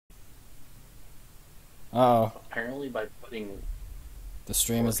Uh-oh. Apparently, by putting The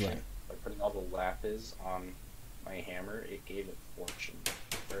stream is like... fortune, by putting all the lapis on my hammer, it gave it fortune.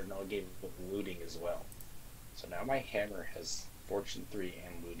 Or no, it gave it looting as well. So now my hammer has fortune 3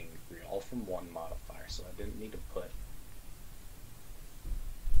 and looting 3, all from one modifier, so I didn't need to put...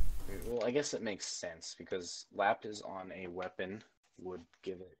 Well, I guess it makes sense, because lapis on a weapon would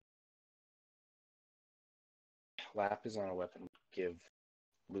give it... Lapis on a weapon would give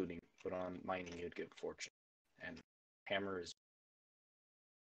looting, but on mining it would give fortune. And hammer is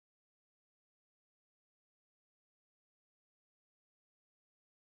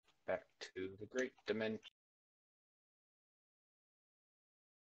back to the great dimension.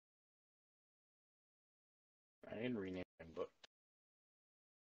 I didn't rename my book.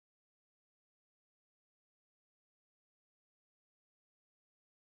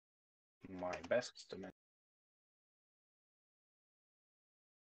 My best dimension.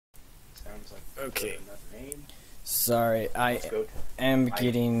 Sounds like a good Okay. enough name. Sorry, Let's go to am my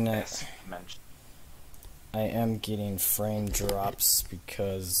getting... best dimension. I am getting frame drops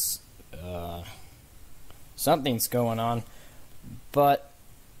because something's going on. But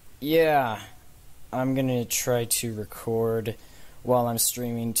yeah, I'm gonna try to record while I'm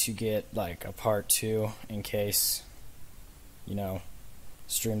streaming to get like a part 2 in case, you know,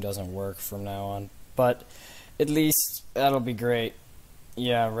 stream doesn't work from now on. But at least that'll be great.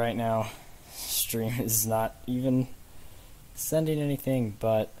 Yeah, right now stream is not even sending anything,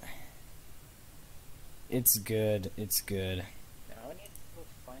 but it's good. It's good. Now I need to go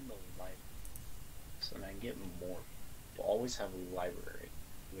find the library so then I get more. We'll always have a library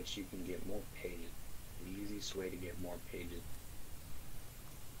in which you can get more pages. The easiest way to get more pages,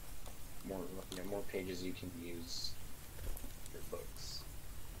 more pages you can use your books.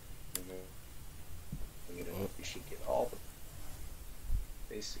 And then you should get all the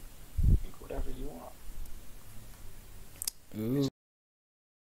basic, whatever you want. Ooh.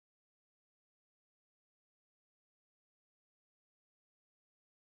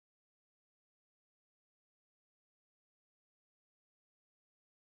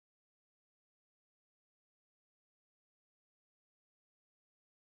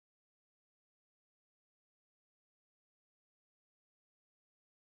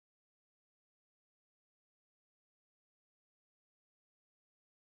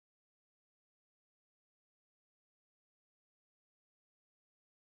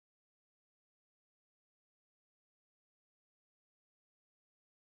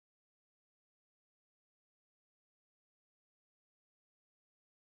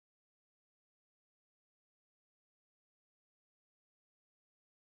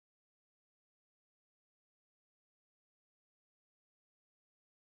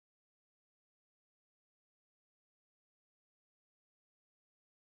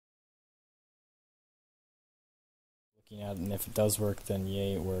 Looking at it, and if it does work, then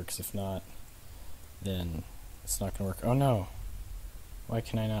yay, it works. If not, then it's not gonna work. Oh no! Why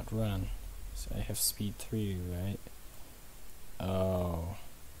can I not run? So I have speed 3, right? Oh.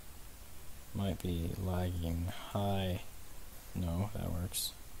 Might be lagging high. No, that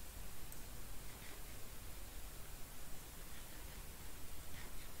works.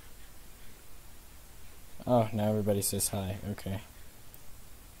 Oh, now everybody says hi. Okay.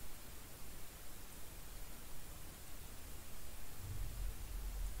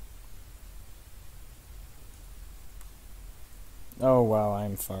 Oh wow,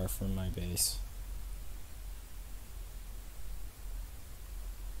 I'm far from my base.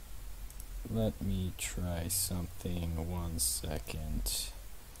 Let me try something 1 second.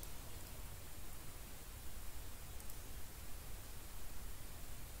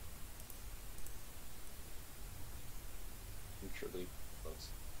 Literally, let's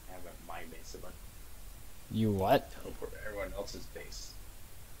have at my base a bunch. You what? Teleport to everyone else's base.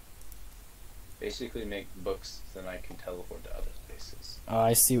 Basically make books, then I can teleport to other bases. Oh,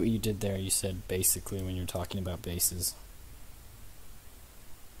 I see what you did there. You said basically when you're talking about bases.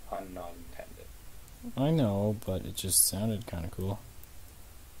 Pun not intended. I know, but it just sounded kind of cool.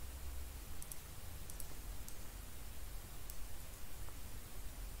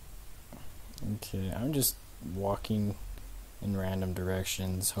 Okay, I'm just walking in random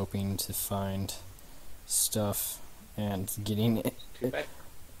directions, hoping to find stuff and getting it. Too bad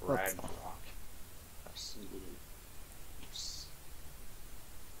Ragnarok. Absolutely. It's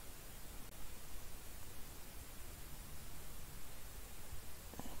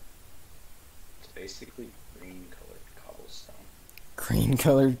basically green colored cobblestone. Green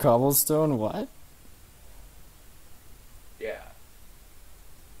colored cobblestone? What? Yeah.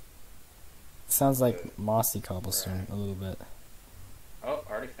 Sounds like mossy cobblestone a little bit. Oh,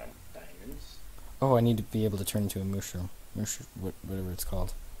 already found diamonds. Oh, I need to be able to turn into a mushroom. Mushroom, whatever it's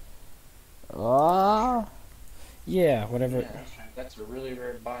called. Ah, yeah, whatever. Yeah, that's a really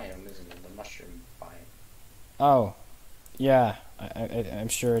rare biome, isn't it? The mushroom biome. Oh, yeah, I'm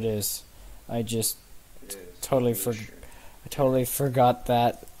sure it is. I just It is. totally Really sure. I totally forgot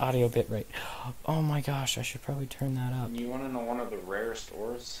that audio bit rate. Oh my gosh, I should probably turn that up. And you want to know one of the rarest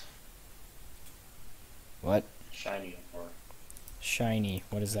ores? What? Shiny ore. Shiny.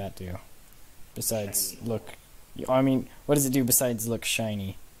 What does that do? Besides Shiny look. I mean, what does it do besides look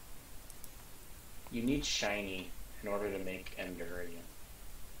shiny? You need shiny in order to make Endurian.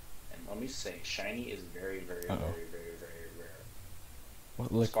 And let me say, shiny is very, very, Uh-oh. very, very, very rare. What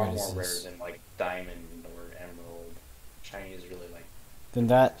It's liquid far is more rare this? than like diamond or emerald. Shiny is really like. Then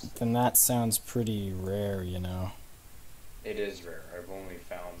that sounds pretty rare, you know. It is rare. I've only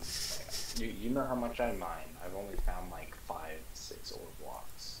found. Like, you know how much I mine? I've only found like 5, 6 ore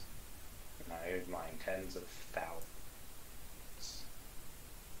blocks. And I've mined tens of thousands.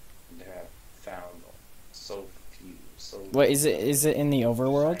 And have found so few. So. What is it? Is it in the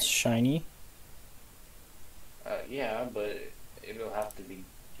overworld? Shiny? Yeah, but it'll have to be.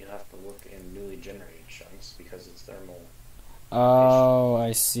 You'll have to look in newly generated chunks because it's thermal. Oh,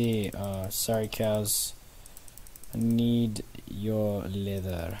 I see. Sorry, cows. I need your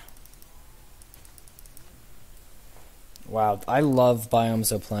leather. Wow, I love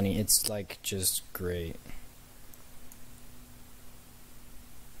Biomes O'Plenty. It's like just great.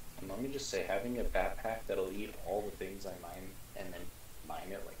 And let me just say, having a backpack that'll eat all the things I mine and then mine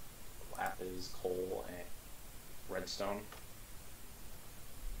it like lapis, coal, and redstone.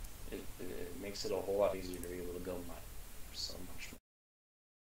 It makes it a whole lot easier to be able to go mine so much more.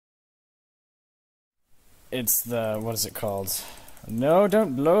 It's the, what is it called? No,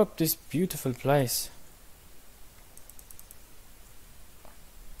 don't blow up this beautiful place.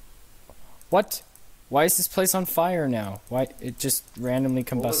 What? Why is this place on fire now? Why it just randomly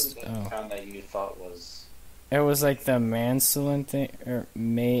What was combusted? it that you found that you thought was? It was like the Mancelin thing, or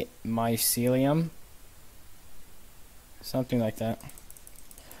mycelium, something like that.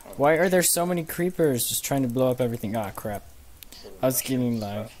 Why are there so many creepers just trying to blow up everything? Ah, crap. I was getting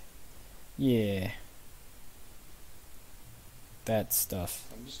lag. Yeah. That stuff.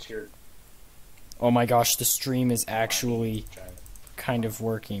 I'm just here. Oh my gosh, the stream is actually kind of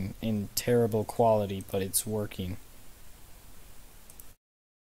working in terrible quality, but it's working.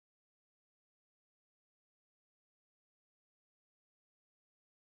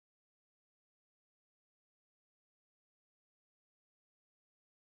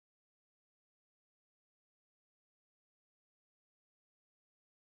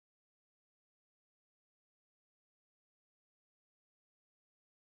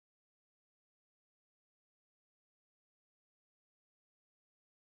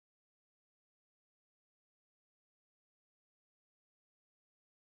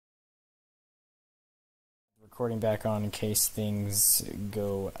 Recording back on in case things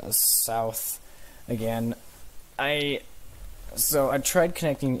go south again. So I tried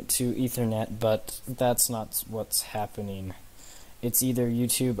connecting to Ethernet, but that's not what's happening. It's either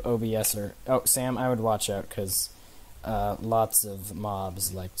YouTube, OBS, or... Oh, Sam, I would watch out, because lots of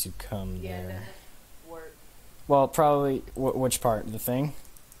mobs like to come there. Work. Well, probably... which part? The thing?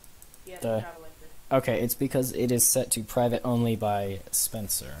 Yeah, The- travel like this. Okay, it's because it is set to private only by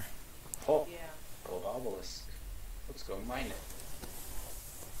Spencer. Oh, Yeah. gold obelisk. Let's go mine it.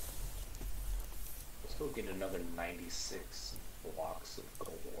 Let's go get another 96 blocks of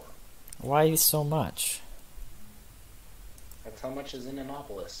gold ore. Why so much? That's how much is in an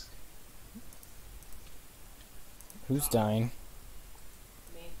obelisk. Who's dying?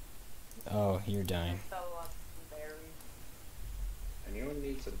 Me. Oh, you're dying. I fell off some berries. Anyone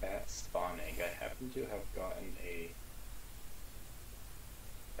needs a bat spawn egg, I happen to have gotten a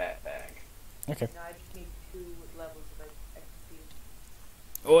bat bag. Okay. No, I just need 2 levels of XP.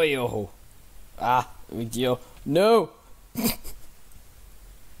 Oh, yo. Ah, yo. No!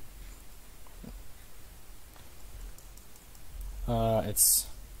 It's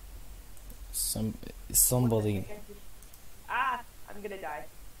somebody. Ah! I'm gonna die.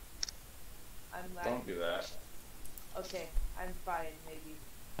 I'm lagging. Don't do that. Okay, I'm fine, maybe.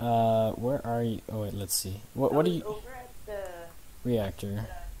 Where are you? Oh, wait, let's see. What I are was you? over at the Reactor.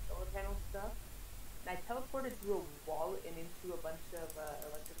 solar panel stuff, and I teleported through a wall and into a bunch of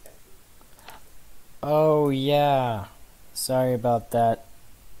electric fences. Oh, yeah. Sorry about that.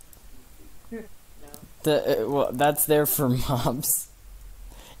 No. Well, that's there for mobs.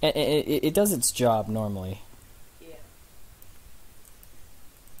 It does its job normally. Yeah.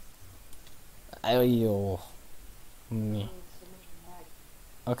 Ayo. Oh, Me. so much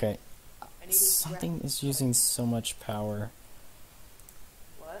lag. Okay. I needed Something grass. is using so much power.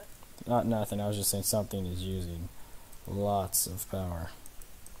 What? Not nothing, I was just saying something is using lots of power.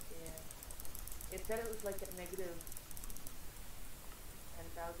 Yeah. It said it was like at negative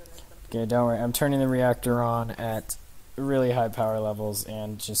 10,000 or something. Okay, don't worry. I'm turning the reactor on at really high power levels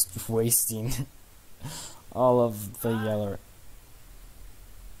and just wasting all of the yellow.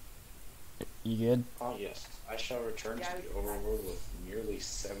 You good? Oh yes, I shall return Yeah, to the overworld with nearly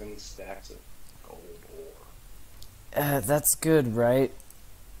 7 stacks of gold ore. That's good, right?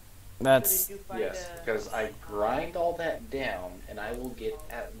 So That's did you find Yes, because I grind all that down, and I will get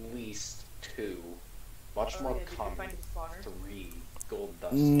at least 2, much Oh, more yeah, did you common, find a spawner? 3 gold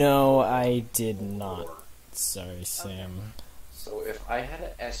dust. no, ore. I did not. Sorry, Sam. So if I had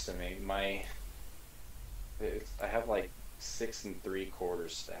to estimate I have like 6 3/4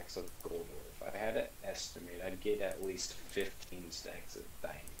 stacks of gold ore. If I had to estimate, I'd get at least 15 stacks of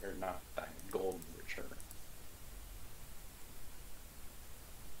diamond, or not diamond, gold in return.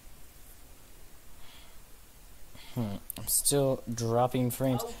 I'm still dropping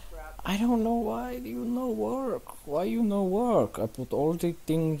frames. Oh crap. I don't know why you no work. Why you no work? I put all the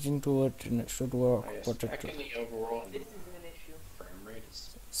things into it and it should work. Oh, yes, But back it... in the overworld, This is an issue. frame rate is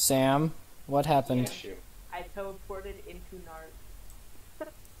Sam, what an happened? issue. I teleported into Nart.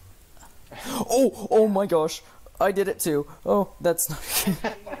 Oh my gosh. I did it too. Oh, that's not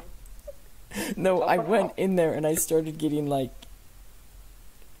No, I went in there and I started getting like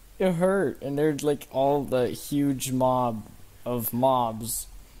hurt, and there's like all the huge mob of mobs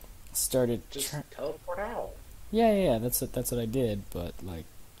started. Just teleport out. Yeah, that's what I did. But like,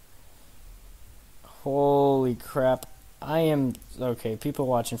 holy crap! I am okay. People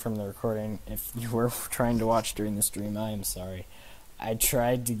watching from the recording, if you were trying to watch during the stream, I am sorry. I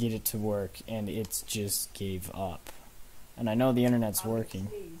tried to get it to work, and it just gave up. And I know the internet's working.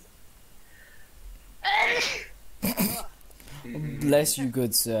 Bless you,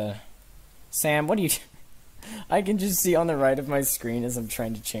 good sir. Sam, what do you... I can just see on the right of my screen as I'm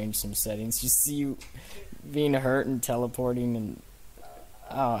trying to change some settings. Just see you being hurt and teleporting and...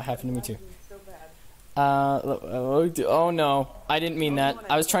 Oh, it happened to me too. So bad. Oh no, I didn't mean that.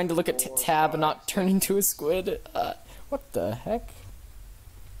 I was trying to look at tab and not turn into a squid. What the heck?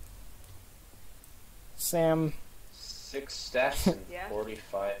 Sam, 6 stacks and Yeah?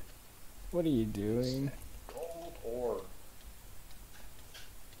 45 what are you doing? gold ore.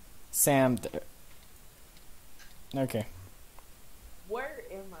 Sam, okay. Where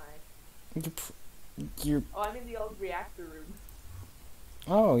am I? You're... Oh, I'm in the old reactor room.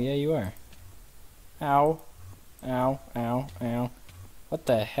 Oh, yeah, you are. Ow. Ow, ow, ow. What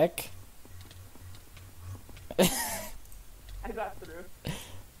the heck? I got through.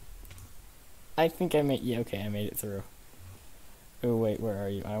 I think I made... Yeah, okay, I made it through. Oh, wait, where are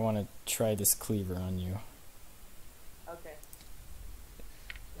you? I want to try this cleaver on you. Okay.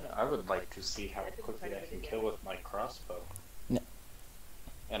 I would like to see how That didn't quickly quite I can fit kill with my crossbow. No.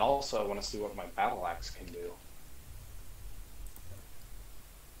 And also, I want to see what my battle axe can do.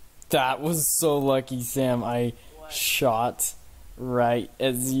 That was so lucky, Sam. I What? shot right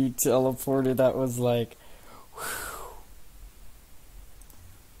as you teleported. That was like... whew.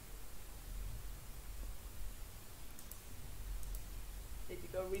 Did you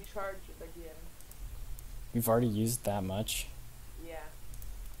go recharge it again? We've already used that much. Yeah.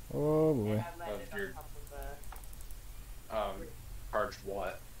 Oh, And boy. I landed on you're- top of a Charge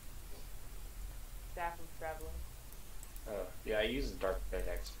what? staff of traveling. Yeah, I use the dark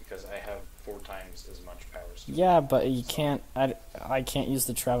pickaxe because I have 4 times as much power. Still. Yeah, but you can't... I can't use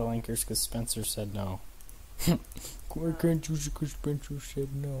the travel anchors because Spencer said no. Why can't you use it because Spencer said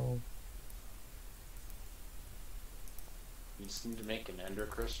no? You just need to make an ender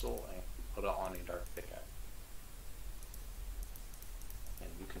crystal and put it on a dark pickaxe. And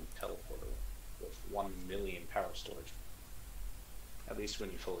you can teleport it with 1 million power storage. At least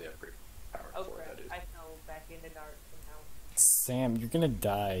when you fully upgrade power Oh for it, crap, that is. I fell back into Nart somehow. Sam, you're gonna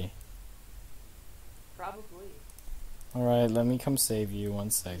die. Probably. Alright, let me come save you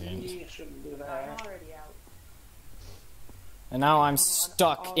 1 second. You shouldn't do I'm that. already out. And now I'm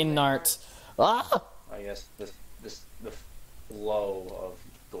stuck in Nart. Ah! Oh yes, the flow of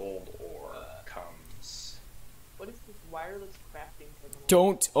gold ore comes. What is this wireless crafting terminal?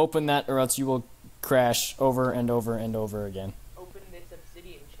 Don't open that or else you will crash over and over and over again. Open this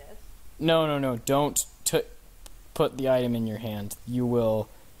obsidian chest. No. Don't put the item in your hand. You will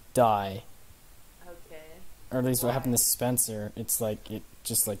die. Okay. Or at least what Why? happened to Spencer. It's like, it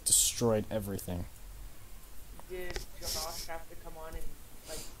just like destroyed everything. Did Josh have to come on and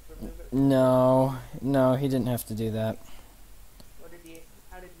like remove it? No, he didn't have to do that. What did he?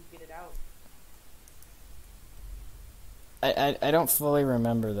 How did you get it out? I don't fully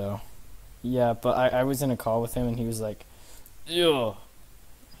remember though. Yeah, but I was in a call with him and he was like, "Ew."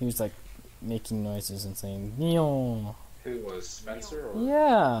 He was like making noises and saying, "Ew." Who was Spencer? Or...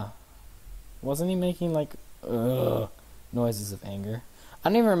 Yeah. Wasn't he making like noises of anger? I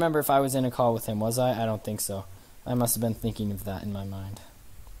don't even remember if I was in a call with him, was I? I don't think so. I must have been thinking of that in my mind.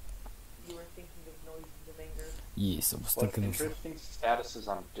 You were thinking of noises of anger. Yes, I was What thinking of... interesting statuses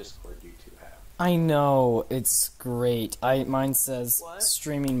on Discord you two have. I know, it's great. Mine says What?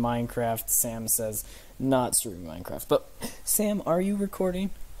 streaming Minecraft, Sam says not streaming Minecraft. But, Sam, are you recording?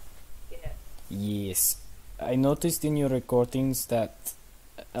 Yeah. Yes. I noticed in your recordings that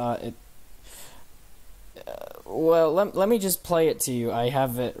well, let me just play it to you. I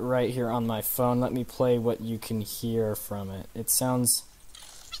have it right here on my phone. Let me play what you can hear from it. It sounds...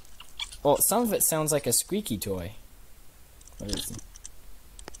 Well, some of it sounds like a squeaky toy. What is it?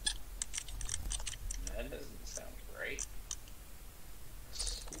 That doesn't sound right.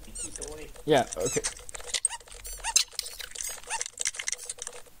 Squeaky toy. Yeah, okay.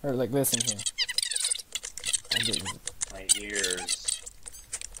 Or, like, listen here. My ears.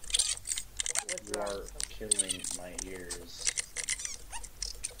 What's You wrong are with them? killing my ears.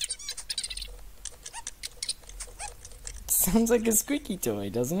 Sounds like a squeaky toy,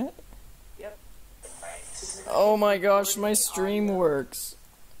 doesn't it? Yep. Oh my gosh, my Recorded stream audio. works.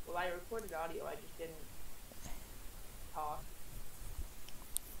 Well, I recorded audio, I just didn't talk.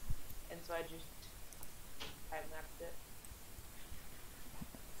 And so I just time-lapsed it.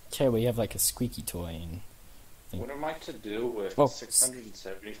 Okay, we have like a squeaky toy and... What am I to do with Oh.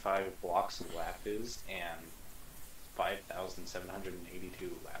 675 blocks of lapis and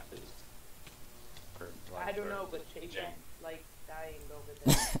 5,782 lapis? Or, I don't know, but Chase gem. is, like, dying over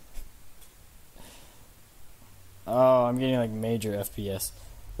there. Oh, I'm getting like major FPS.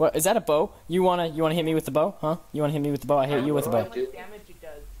 What, is that a bow? You wanna hit me with the bow? Huh? You wanna hit me with the bow? I hit you with the How bow. much damage it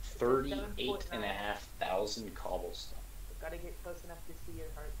does. 38,500 cobblestone. Gotta get close enough to see your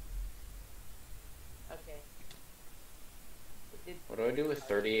heart. Okay. It did. What do I do with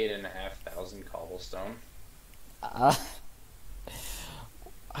 38,500 cobblestone? I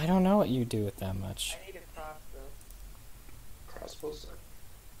don't know what you do with that much. I need a crossbow. Crossbows are...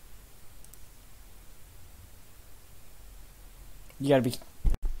 You gotta be...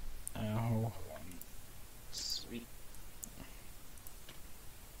 Oh. Sweet.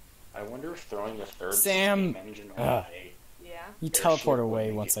 I wonder if throwing the third Sam! steam engine Ugh. away Yeah? You Airship teleport would away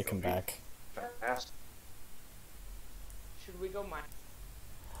make once it I come go back. fast. Should we go mine?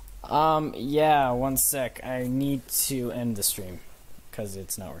 Yeah, one sec. I need to end the stream. Because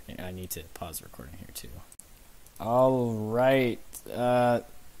it's not working. I need to pause recording here, too. Alright. I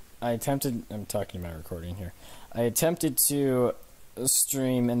attempted... I'm talking about recording here. I attempted to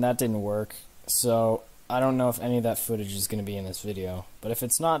stream, and that didn't work. So, I don't know if any of that footage is going to be in this video. But if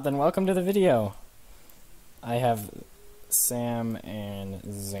it's not, then welcome to the video. I have Sam and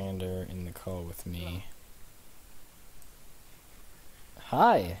Xander in the call with me.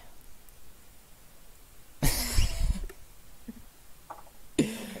 Hi. Okay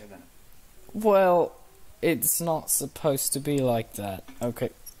then. Well, it's not supposed to be like that. Okay.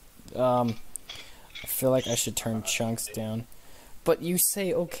 I feel like I should turn chunks down. But you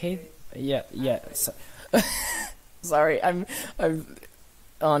say okay. Yeah. So sorry, I'm on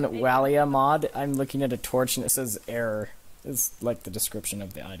Walia mod. I'm looking at a torch and it says error. It's like the description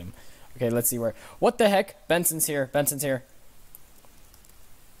of the item. Okay, let's see where. What the heck? Benson's here.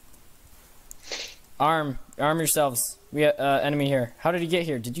 Arm yourselves. We have enemy here. How did he get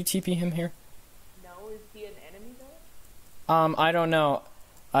here? Did you TP him here? No, is he an enemy though? I don't know.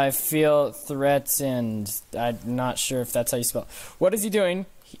 I feel threatened. I'm not sure if that's how you spell. What is he doing?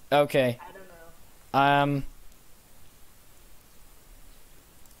 Okay. I don't know.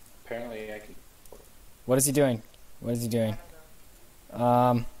 Apparently I can... What is he doing? I don't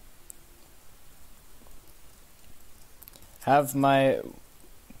know. Have my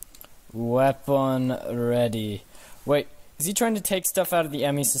weapon ready. Wait, is he trying to take stuff out of the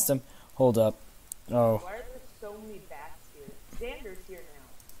ME system? Hold up. Oh. Why are there so many bats here? Xander's here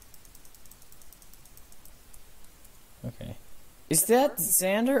now. Okay. Is that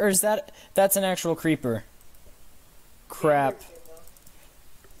Xander or is that's an actual creeper? Crap. Xander's here, though.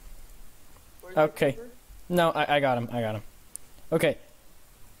 Where's the Okay. creeper? No, I got him. Okay.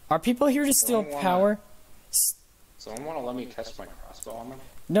 Are people here to steal Someone wanna- power? Someone want to let me test my crossbow on them?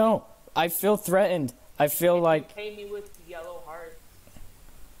 No, I feel threatened. I feel like Pay me with yellow hearts.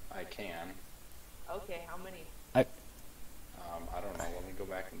 I can. Okay, how many? I don't know. Let me go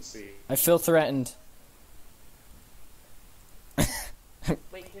back and see. I feel threatened. Wait,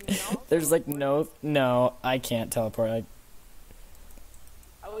 can you know? There's like no, I can't teleport.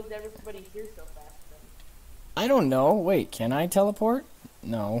 is everybody here so fast then? I don't know. Wait, can I teleport?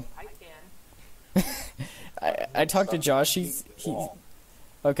 No. I can. I talked to Josh. He.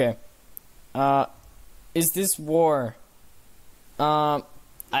 Okay. Is this war? I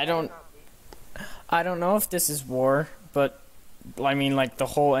don't know if this is war, but I mean, like the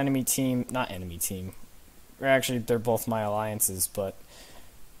whole enemy team, not enemy team. Actually, they're both my alliances, but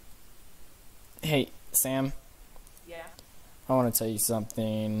hey, Sam, Yeah. I want to tell you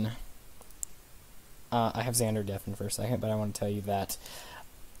something. I have Xander deafened for a second, but I want to tell you that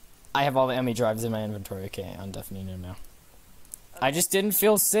I have all the ME drives in my inventory. Okay, I'm deafening him now. I just didn't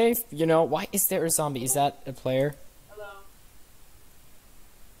feel safe, you know. Why is there a zombie? Is that a player? Hello.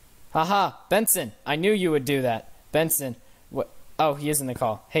 Haha, Benson. I knew you would do that. Benson. What? Oh, he is in the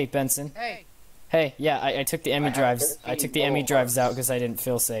call. Hey, Benson. Hey. Hey, yeah, I took the ME have drives. I 13 took the ME gold drives out hearts. because I didn't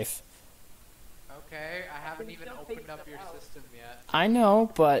feel safe. Okay, I haven't Please even don't opened take up stuff your out. system yet. I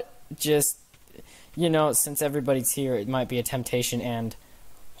know, but just, you know, since everybody's here, it might be a temptation, and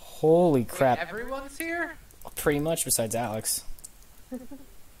holy crap, Wait, everyone's here? pretty much besides Alex.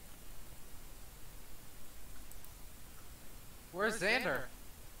 Where's Xander?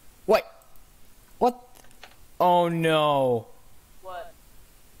 What? What? Oh no. What?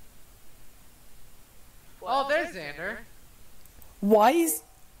 Oh, there's Xander. Why is...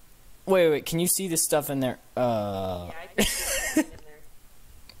 Wait, can you see the stuff in there? Yeah, I can see everything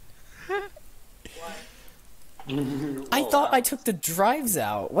in there. What? I thought I took the drives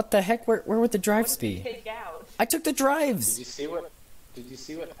out. What the heck? Where would the drives What did you be? take out? I took the Did drives. you see what? Did you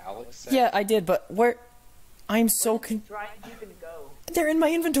see what Alex said? Yeah, I did, but where... I'm so Where did con... the drives even go? They're in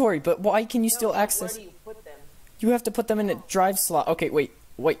my inventory, but why can you No, still but access... Where do you put them? You have to put them in a drive slot. Okay, wait.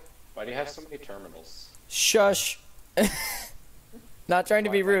 Why do you have so many terminals? Shush. Not trying to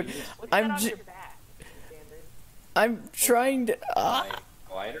be rude. What's I'm that on j- your back, Xander? I'm trying to... My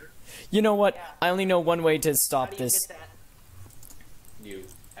glider? You know what? Yeah. I only know one way to How stop do you this. get that? You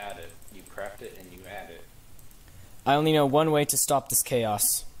add it. You craft it and you add it. I only know one way to stop this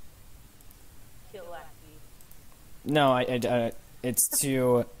chaos. Kill Aki. No, it's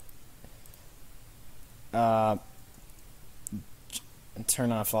to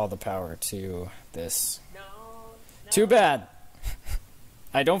turn off all the power to this. No. Too bad.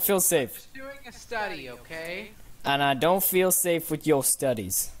 I don't feel safe, Just doing a study, okay? and I don't feel safe with your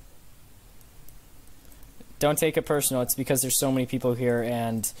studies. Don't take it personal. It's because there's so many people here,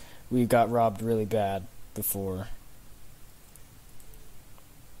 and we got robbed really bad before.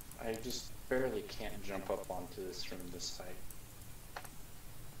 I just barely can't jump up onto this from this side.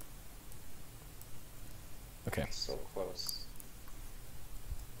 Okay. It's so close.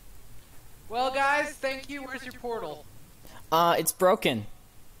 Well, guys, thank you. Where's your portal? It's broken.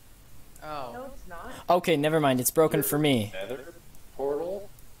 Oh. No, it's not. Okay, never mind. It's broken for me. Nether portal?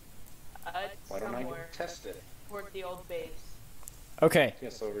 It's Why don't I somewhere test it? toward the old base. Okay.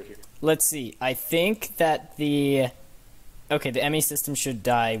 Yes, over here. Let's see. I think that the ME system should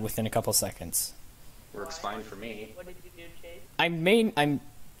die within a couple seconds. Works fine for me. What did you do, Chase?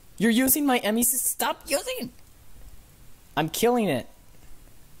 You're using my ME system. Stop using it. I'm killing it.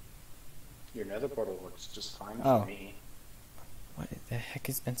 Your nether portal works just fine Oh. for me. What the heck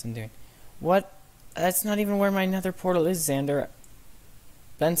is Benson doing? What? That's not even where my nether portal is, Xander. What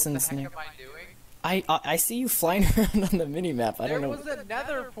Benson's the heck near. am I doing? I see you flying around on the mini map. I don't There know. was a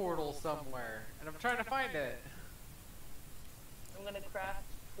nether portal somewhere, and I'm trying to find it. I'm gonna craft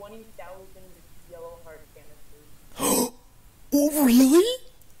 20,000 yellow heart canisters. Oh, really?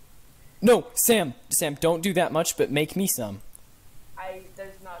 No, Sam, don't do that much, but make me some.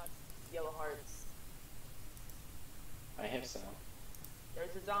 There's not yellow hearts. I have some.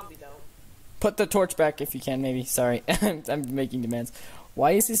 There's a zombie though. Put the torch back if you can, maybe. Sorry, I'm making demands.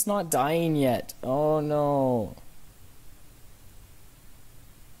 Why is this not dying yet? Oh no.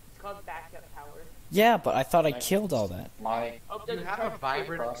 It's called backup power. Yeah, but I thought I killed all that. My Oh, You there's have a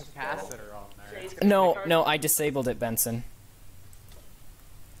vibrant capacitor on there. Chase, No, I disabled it, Benson.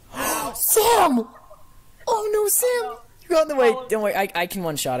 Sam! Oh no, Sam! You got in the way. Don't worry, I can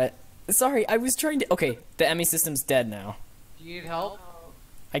one-shot it. Sorry, I was trying to... Okay, the ME system's dead now. Do you need help? Oh,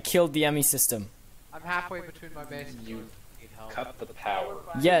 I killed the ME system. I'm halfway between my base and You yours. Need help. cut the power.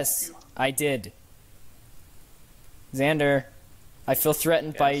 Yes, I did. Xander, I feel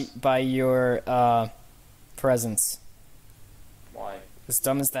threatened Yes. by your presence. Why? As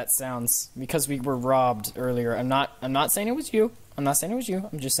dumb as that sounds, because we were robbed earlier. I'm not saying it was you. I'm not saying it was you.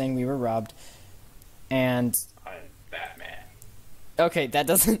 I'm just saying we were robbed. And I'm Batman. okay, that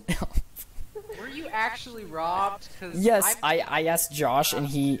doesn't help. Were you actually robbed? 'Cause Yes, I'm- I asked Josh,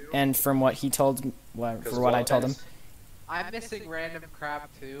 and from what he told me, for what I told him, I'm missing random crap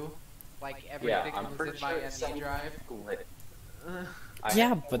too. Like Yeah, everything I'm was pretty in sure my it's MD drive. split. Ugh. Yeah,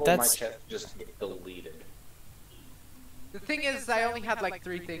 had but all that's- my chest just get deleted. The thing is, I only had like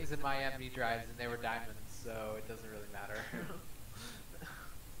 3 things in my MD drives, and they were diamonds, so it doesn't really matter.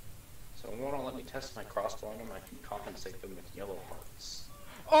 So I'm gonna let me test my crossbow on them. I can compensate them with yellow hearts.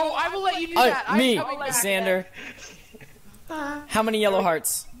 Oh, I will let you do that. Me, I'm coming back. Xander. How many yellow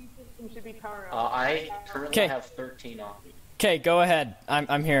hearts? System should be power up. I currently 'Kay. have 13 on me. Okay, go ahead.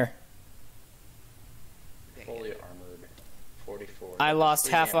 I'm here. Dang Fully it. armored. 44. I lost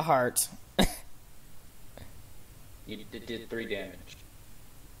 3 half a damage. heart. You did 3 damage.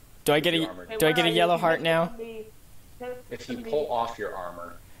 Do I get You're a armored. Hey, do I where get a are you? yellow Test heart now? me. Test If you me. pull off your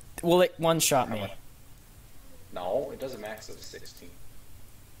armor, Will it one shot me? no, it does a max of 16.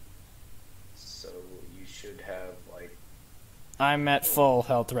 So you should have like I'm at full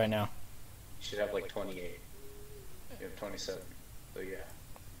health right now. 28. You have 27. So yeah.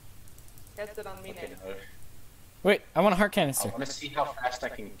 Test it on me Okay, now. now, Wait, I want a heart I canister. want to see how fast I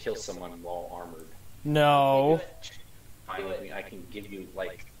can kill someone while armored. No. Okay, Finally, I can give you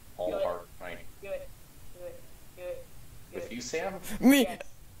like all Do it. heart fighting. do it. Do it. Do it. Do With it. you, Sam? Me. Yes.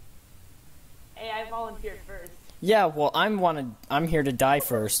 Hey, I volunteered first. Yeah, well, I'm here to die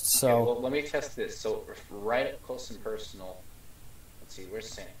first. Okay, So well, let me test this. So right up close and personal. Let's see. Where's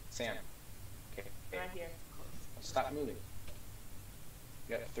Sam? Sam. Okay. Right here. Stop moving.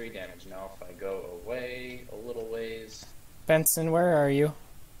 You got 3 damage. Now if I go away a little ways, Benson, where are you?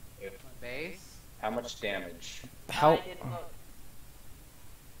 My base. how much damage? How? I didn't look.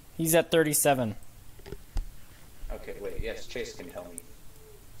 He's at 37. Okay, wait. Yes, Chase can tell me.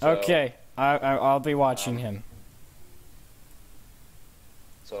 So- Okay, I'll be watching him.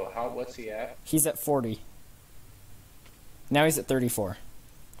 So what's he at? He's at 40. Now he's at 34.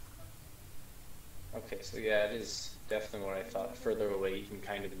 Okay, so yeah, it is definitely what I thought. Further away, you can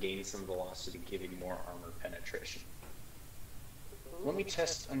kind of gain some velocity, giving more armor penetration. Let me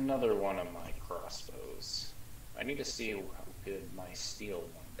test another one of my crossbows. I need to see how good my steel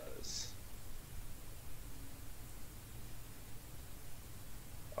one does.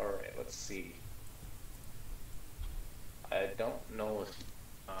 Alright, let's see. I don't know if...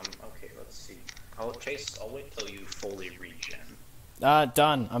 okay, let's see. I'll wait till you fully regen.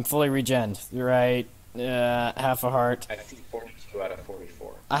 Done. I'm fully regened. Right. Half a heart. I see 42 out of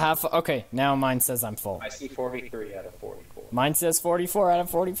 44. A half. Okay, now mine says I'm full. I see 43 out of 44. Mine says 44 out of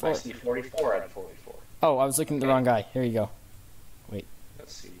I 44. see 44 out of 44. Oh, I was looking at the wrong guy. Here you go.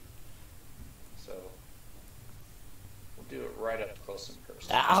 Let's see. So, we'll do it right up close and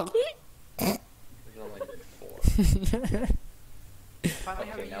personal. Ow. We only did 4. Finally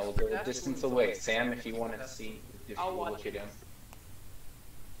have Okay, a now we'll use for go a that distance tool, away. so- Sam, if you want to see, if I'll you watch look at him.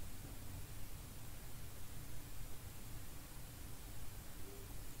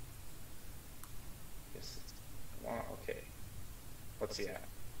 Yes. Okay. What's he at?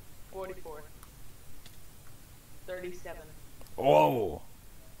 44. 37. Whoa.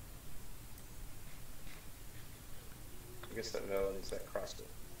 I guess that validates that crossbow.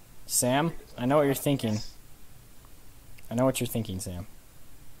 Sam, I know what you're thinking. I know what you're thinking, Sam.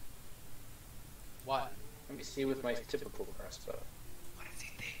 What? Let me see with my typical crossbow. What is he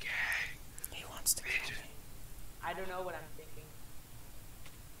thinking? He wants to kill me. I don't know what I'm thinking.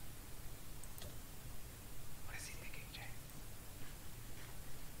 What is he thinking, Jay?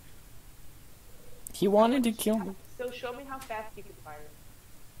 He wanted to kill me. So show me how fast you can fire.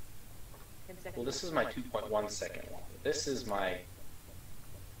 10 seconds. Well, this is my 2.1 second one. This is my...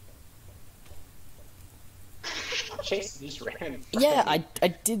 Chase just ran in front Yeah, of me. I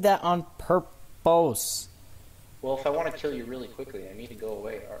did that on purpose. Well, if I want to kill you really quickly, I need to go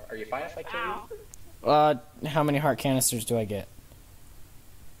away. Are you fine if I kill you? Ow. How many heart canisters do I get?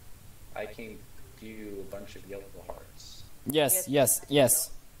 I can give you a bunch of yellow hearts. Yes, Yes. yes,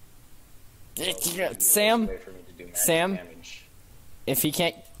 So yes. it'll be a waste Sam, away for me to do magic Sam? damage. if he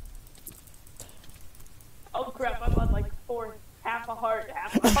can't... Oh crap, I'm on like 4. Half a heart,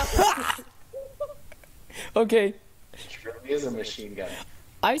 half a heart. Okay. It really is a machine gun.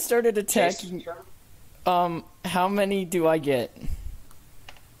 I started Chase, attacking... how many do I get?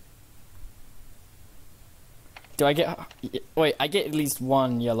 Do I get... Wait, I get at least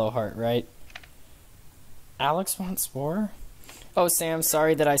 1 yellow heart, right? Alex wants more? Oh, Sam,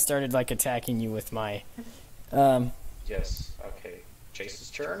 sorry that I started, like, attacking you with my... Yes. Okay. Chase's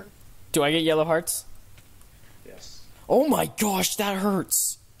turn. Do I get yellow hearts? Yes. Oh my gosh, that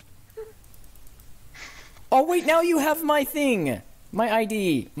hurts! Oh wait, now you have my thing! My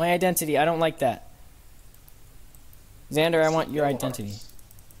ID, my identity, I don't like that. Xander, I want your Yellow identity. hearts.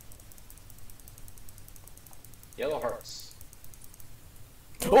 Yellow hearts.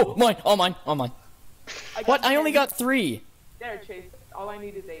 Oh, mine! All mine! All mine! What? I only 10. got 3! There, Chase. All I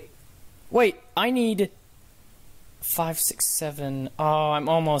need is 8. Wait, I need 5, 6, 7. Oh, I'm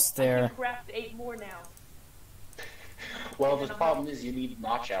almost I there. can craft 8 more now. Well, the problem is you need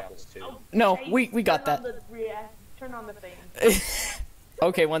notch apples too. Oh, No, Chase, we got turn on that. Turn on the thing.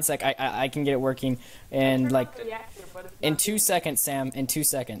 Okay, one sec. I can get it working. And Turn like on the reactor, but it's in not 2 doing it. seconds, Sam. In 2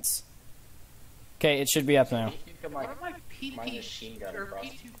 seconds. Okay, it should be up now. You think of One my, of my my machine gun or across.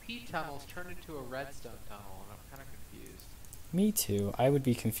 P2P tunnels turned into a redstone tunnel, and I'm kind of confused. Me too. I would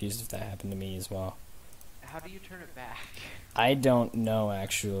be confused if that happened to me as well. How do you turn it back? I don't know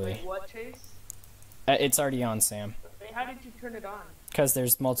actually. Wait, what, Chase? It's already on, Sam. Wait, how did you turn it on? Because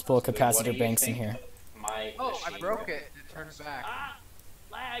there's multiple What do capacitor you banks in think here. My Oh, I machine broke gun- it. It turned it back. Ah!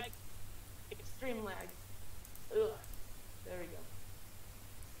 Lag! Extreme lag. Ugh. There we go.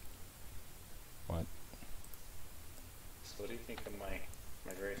 What? So what do you think of my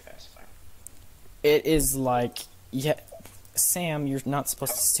very fast fire? It is like, yeah, Sam, you're not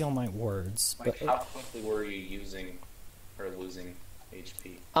supposed to steal my words, Like, but how quickly were you using or losing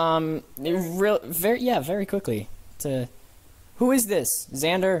HP? very quickly. Who is this?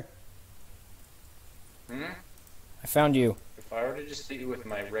 Xander? Hmm? I found you. If I were to just hit you with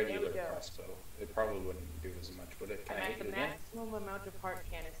my regular go. crossbow, it probably wouldn't do as much, would it? Can I'm I at hit the you again? maximum amount of heart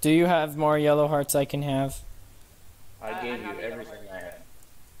canisters. Do you have more yellow hearts I can have? I I'm gave you not a yellow everything I had.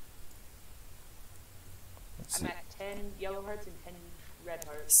 Let's I'm see. at 10 yellow hearts and 10 red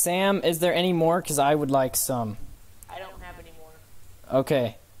hearts. Sam, is there any more? Because I would like some. I don't have any more.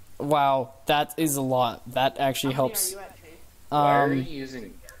 Okay. Wow, that is a lot. That actually How many helps. are you at, Chase? Why are you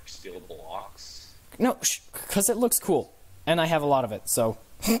using dark steel blocks? No, because it looks cool. And I have a lot of it, so.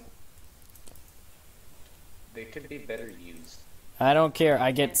 They could be better used. I don't care.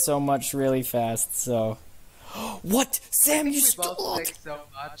 I get so much really fast, so. What? Sam, you We stole both it! think so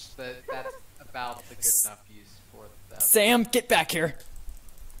much that that's about the good enough use for them. Sam, get back here!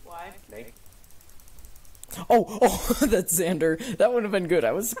 Why? Nate? Oh, that's Xander. That would have been good.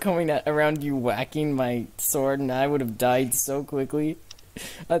 I was coming around you whacking my sword, and I would have died so quickly.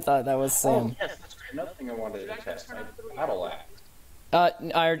 I thought that was Sam. Oh, yes, that's great. Another thing I wanted to test, my battle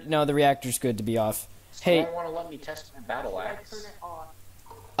axe. No, the reactor's good to be off. So Hey, I want to let me test my battle I axe. turn it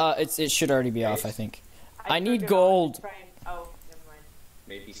off. it should already be off, I think. I turned need it on gold. to try and- Oh, never mind.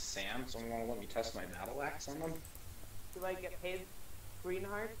 Maybe Sam, someone want to let me test my battle axe on them? Do I get paid green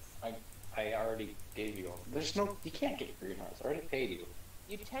hearts? I already gave you all. There's no, you can't get green hearts. I already paid you.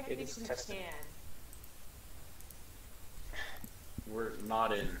 You technically tested. can. We're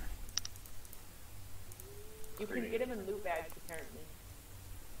not in. You can Green. get them in loot bags, apparently.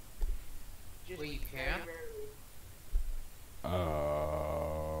 Just Wait, you very can? rarely.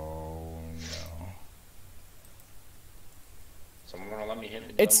 Oh, no. Someone want to let me hit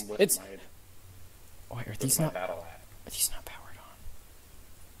them It's- with it's- my, Wait, are with these my not... battle axe. Are these not powered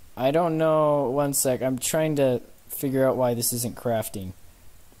on? I don't know. One sec. I'm trying to figure out why this isn't crafting.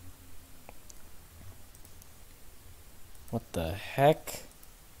 What the heck?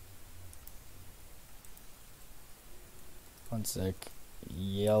 One sec.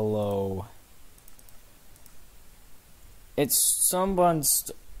 Yellow. It's someone's...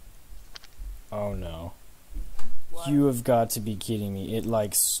 Oh no. What? You have got to be kidding me. It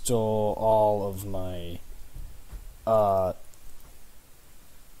like stole all of my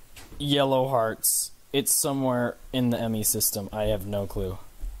yellow hearts. It's somewhere in the ME system. I have no clue.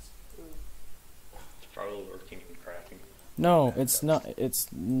 It's probably working in crafting. No, it's not. It's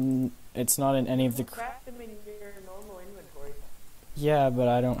not in any of the. Craft them in your normal inventory. Yeah, but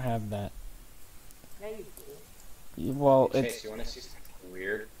I don't have that. Yeah, you do. Well, Hey, it's Chase, you want to see something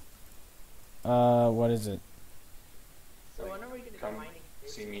weird? what is it? So Like, when are we gonna come go mining?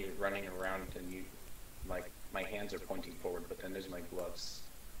 See me running around and you, like, my hands are pointing forward, but then there's my gloves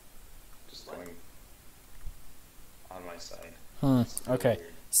just going on my side. It's really Okay,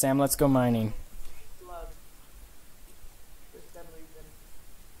 weird. Sam, let's go mining. Love. For some reason.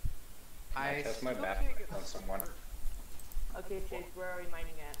 I test my still back can't get on someone. Okay, Chase, where are we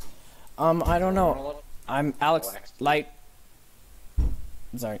mining at? I don't know. Wanna look? I'm Alex. Relax. Light.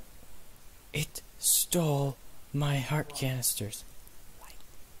 Sorry. It stole my heart canisters.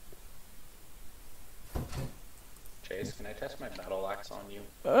 Chase, can I test my battle axe on you?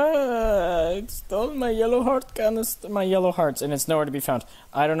 It stole my yellow heart canister, my yellow hearts, and it's nowhere to be found.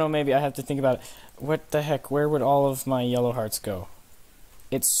 I don't know. Maybe I have to think about it. What the heck? Where would all of my yellow hearts go?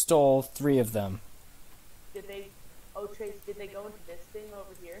 It stole 3 of them. Did they... Oh, Chase, did they go into this thing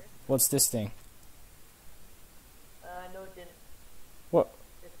over here? What's this thing? No, it didn't. What?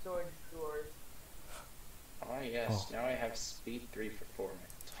 The storage drawers. Oh yeah, Yes, now I have speed 3 for 4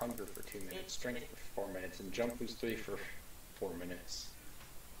 minutes, hunger for 2 minutes, strength for 4 minutes, and jump boost 3 for 4 minutes.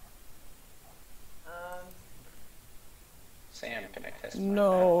 Sam, can I test my battle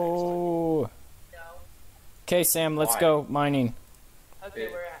No. No. Okay, Sam, let's Why? go mining. Okay,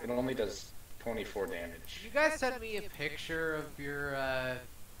 axe? we're at. It only does 24 damage. You guys sent me a picture of your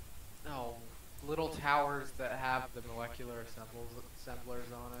little towers that have the molecular assemblers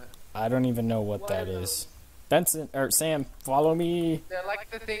on it. I don't even know what that Whatever. is. Benson or Sam, follow me. They're like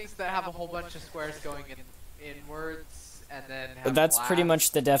the things that have a whole bunch of squares going inwards, and then have That's pretty glass,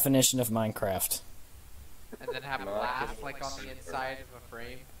 much the definition of Minecraft. and then have Molecular glass like on the assemblers. inside of a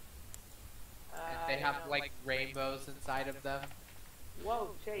frame. And I they have don't know. like rainbows inside of them.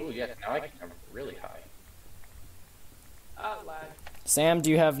 Whoa, Chase. Ooh, yeah, now I can jump really high. Lag. Sam, do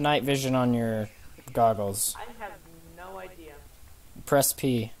you have night vision on your goggles? I have no idea. Press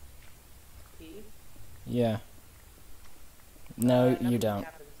P. P? Yeah. No, you Nothing don't.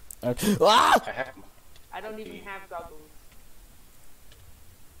 happens. Okay. Ah! I have. I don't even have goggles.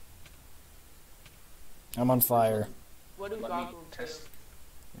 I'm on fire. What do Let me goggles do? test.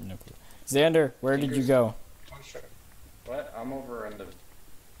 No clue. Xander, where did you go? What? I'm over on the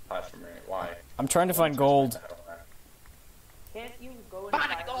platform right. Why? I'm trying to find gold. Can't you go in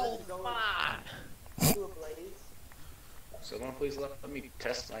fire gold, and go come on! into a blaze? Someone please let me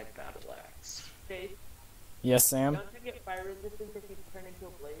test my battle axe. Chase, Yes, Sam? don't you get fire resistance if you turn into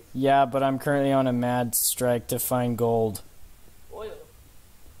a blaze? Yeah, but I'm currently on a mad strike to find gold. Oil.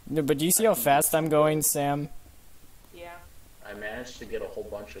 No, but do you see how fast I'm going, Sam? Yeah. I managed to get a whole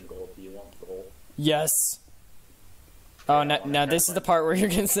bunch of gold. Do you want gold? Yes. Oh, now this is the part where you're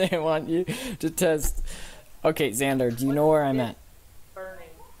gonna say I want you to test. Okay, Xander, do you know where I'm at? Burning.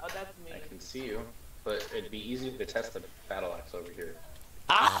 Oh, that's me. I can see you, but it'd be easy to test the battle axe over here.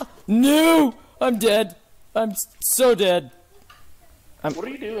 Ah! No! I'm dead. I'm so dead. What are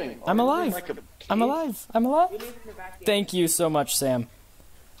you doing? I'm Are you in, alive. like, a I'm cave? alive. I'm alive. You need an evacuate. Thank you so much, Sam.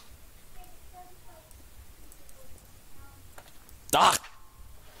 Ah!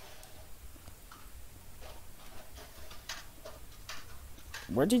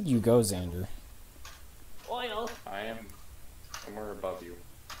 Where did you go, Xander? Oil. I am somewhere above you.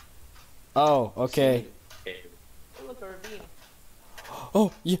 Oh, okay. Cave. Oh, look, a ravine.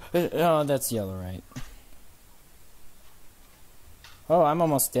 Oh, yeah. Oh, that's yellow, right? Oh, I'm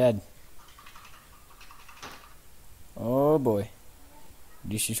almost dead. Oh boy.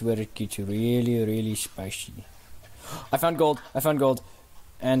 This is where it gets really, really spicy. I found gold. I found gold.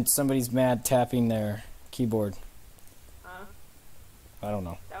 And somebody's mad tapping their keyboard. Huh? I don't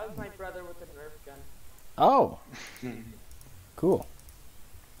know. That was my brother with a Nerf gun. Oh. Cool.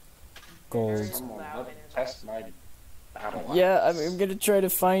 Gold. Very Someone loud let and me test my battle axe. Yeah, I'm gonna try to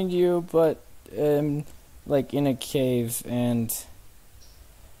find you, but like in a cave, and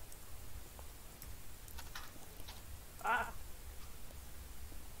Ah!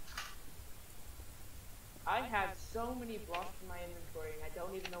 I have so many blocks in my inventory, and I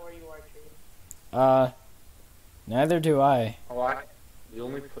don't even know where you are, Chase. neither do I. Oh,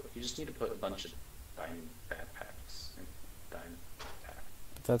 you just need to put a bunch of diamond backpacks in diamond backpack.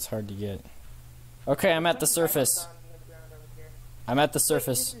 But that's hard to get. Okay, I'm at the surface. I'm at the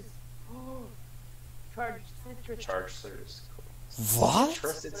surface. Charged citrus. Charge Certus. What?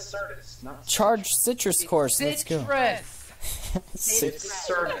 It's Certus, not Charge citrus course. Let's go. Citrus! It's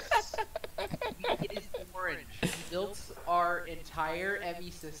Certus. It is orange. We built our entire ME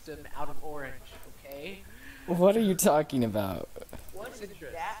system out of orange, okay? What are you talking about? What is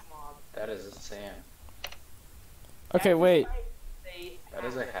Citrus. that mob? That is a sand. Okay, That's wait. right, they That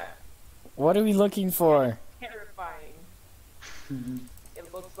is a have hat. What are we looking for? terrifying.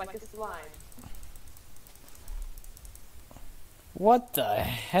 It looks like a slime. What the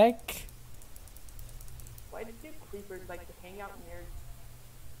heck? Why do creepers like to hang out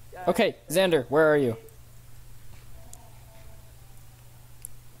near? Okay, Xander, where are you?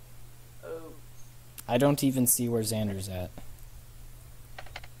 Oh, I don't even see where Xander's at.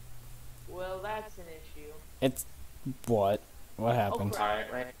 well, that's an issue. It's what? What happened?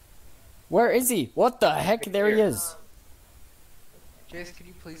 crap. Right. Where is he? What the heck? There he is. Jace, can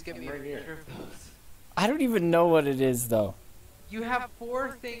you please get I'm me a right here. picture of those? I don't even know what it is though. You have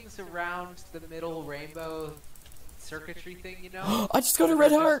 4 things around the middle rainbow circuitry thing, you know? I just got a They're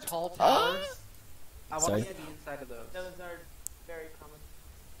red just heart. Tall Ah! towers. I want Sorry. to see the inside of those. Those are very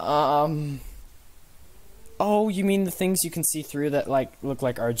common. Oh, you mean the things you can see through that like look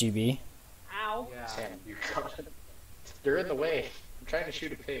like RGB? Ow. Yeah. Sam, you got it. They're in the way. I'm trying to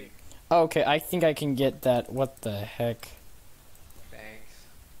shoot a pig. Oh, okay, I think I can get that. What the heck? Thanks.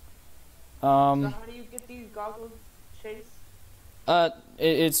 So how do you get these goggles, Chase?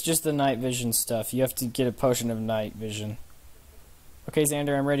 It's just the night vision stuff. You have to get a potion of night vision. Okay,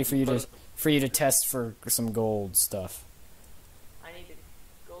 Xander, I'm ready for you to test for some gold stuff. I need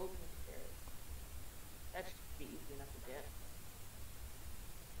a golden carrot. That should be easy enough to get.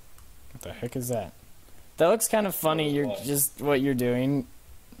 What the heck is that? That looks kind of funny. You're just what you're doing.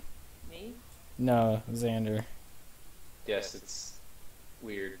 Me? No, Xander. Yes, it's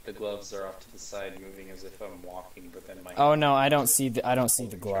weird. The gloves are off to the side, moving as if I'm walking, but then my. Oh no, I don't see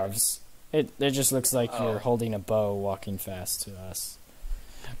the gloves. It just looks like Oh. you're holding a bow, walking fast to us,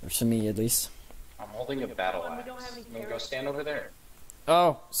 or to me at least. I'm holding a battle We axe. don't have any I'm gonna go carrots. stand over there.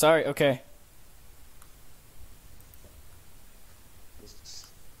 Oh, sorry. Okay.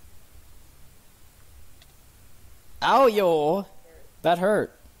 Ow, yo, that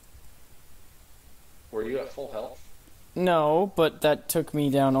hurt. Were you at full health? No, but that took me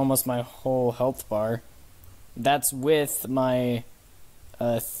down almost my whole health bar. That's with my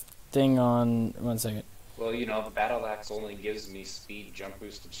thing on. 1 second. Well, you know, the battle axe only gives me speed, jump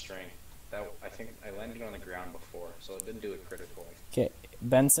boost, and strength. That I think I landed on the ground before, so it didn't do it critically. Okay,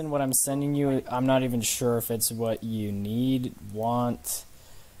 Benson, what I'm sending you, I'm not even sure if it's what you need, want,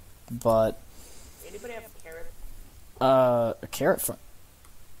 but Anybody have carrots? a carrot for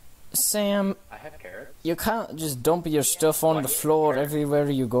Sam. I have carrots. You can't just dump your stuff on the floor everywhere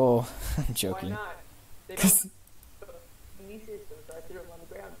you go. I'm Why joking. not? They don't me system, so I threw them on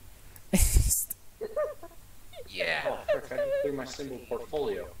the ground. Yeah. Oh, frick, I just threw my symbol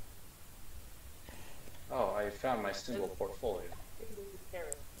portfolio. Oh, I found my symbol portfolio. It was a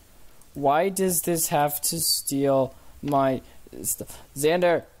carrot. Why does this have to steal my stuff?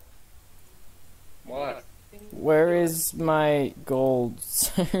 Xander, What? where is my gold?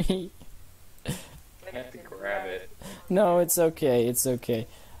 Sorry. I have to grab it. No, it's okay. It's okay.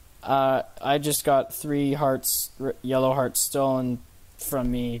 I just got 3 hearts, yellow hearts stolen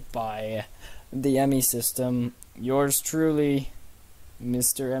from me by the Emmy system. Yours truly,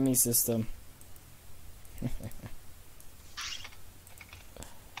 Mr. Emmy system. Now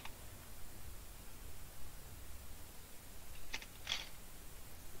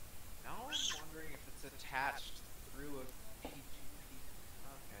I'm wondering if it's attached through a PGP.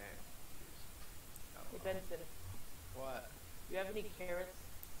 Okay. Hey, Benson, What? do you have any carrots?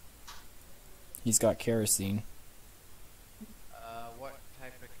 He's got kerosene. What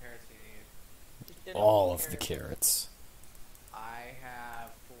type of carrots do you need? Just general All of the carrots. carrots. I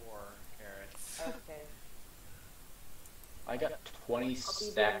have 4 carrots. Okay. I got 20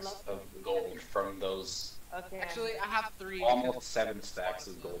 stacks of gold from those. Okay. Actually, I have 3. Almost because 7 stacks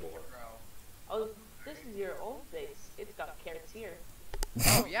of one gold them ore. to grow. Oh, this is your old base. It's got carrots here.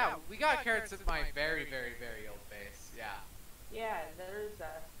 Oh yeah, we got carrots at my very, very, very old base. Yeah. Yeah, there's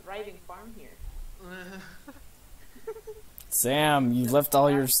a thriving farm here. Sam, you left all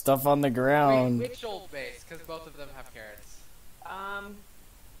your stuff on the Wait, ground. which old base? Because both of them have carrots.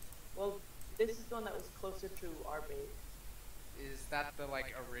 Well, this is the one that was closer to our base. Is that the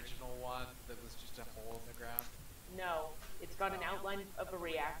like original one that was just a hole in the ground? No, it's got an outline of a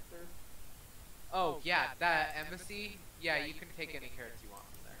reactor. Oh yeah, that embassy. Yeah, you can take any carrots you want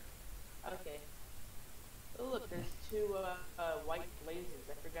from there. Okay. Oh look, there's 2 white blazes.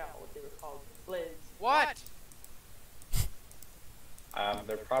 I forgot what they were called. Blizz. What?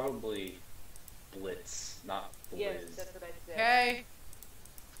 They're probably Blitz, not Blizz. Yes, that's what I said. Okay.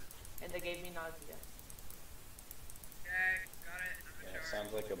 And they gave me nausea. Okay, got it. Yeah, it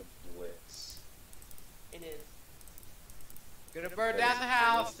sounds like a Blitz. It is. Gonna burn down the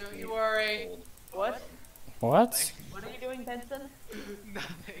house. Don't you worry. Gold. What? What? What are you doing, Benson?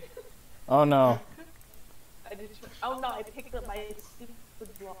 Nothing. Oh no. I did. Oh no, I picked up my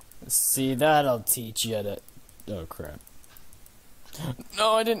stupid block. See, that'll teach you to... Oh, crap.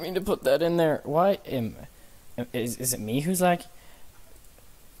 No, I didn't mean to put that in there. Why is it me who's like...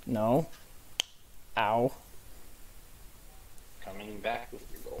 No. Ow. Coming back with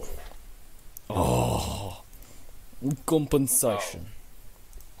your gold. Oh. Compensation.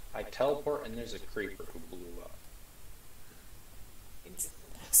 I teleport and there's a creeper who blew up. Interesting.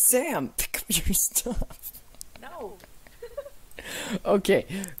 Sam, pick up your stuff. No. Okay,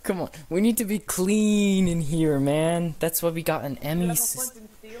 come on. We need to be clean in here, man. That's why we got an Do you Emmy have a system. flint and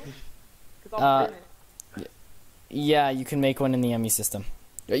steel? 'Cause I'll burn it. Yeah, you can make one in the Emmy system.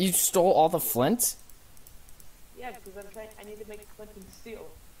 You stole all the flint? Yeah, because I'm trying. I need to make flint and steel.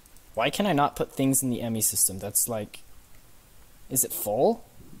 Why can I not put things in the Emmy system? That's like... Is it full?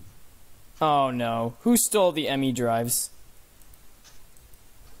 Oh no. Who stole the Emmy drives?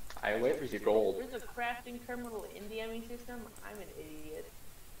 I wait for your gold. There's a crafting terminal in the ME system. I'm an idiot.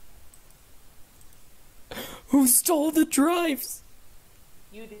 Who stole the drives?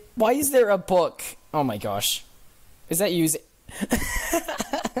 You did. Why is there a book? Oh my gosh. Is that you?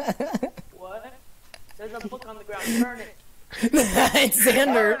 What? There's a book on the ground. Burn it. It's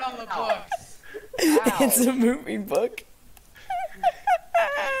Xander. Burn on the books. It's a movie book.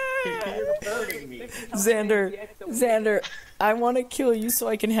 You're burning me. Xander, I want to kill you so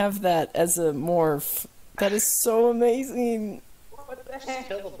I can have that as a morph. That is so amazing. What the Just heck?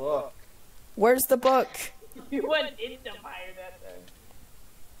 kill the book. Where's the book? You went into fire that thing.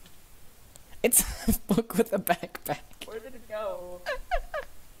 It's a book with a backpack. Where did it go?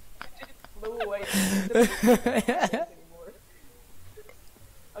 It just flew away. Anymore.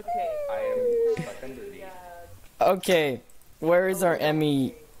 Okay. I am stuck underneath. Yeah. Okay, where is our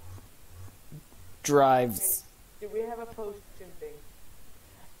Emmy drives? Do we have a potion thing?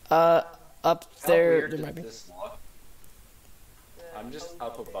 Up How there. weird There does might be. this look? The I'm just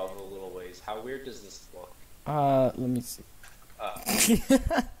potion up above a little ways. How weird does this look? Let me see. Uh,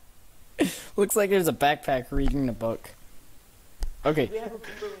 Looks like there's a backpack reading a book. Okay, We have a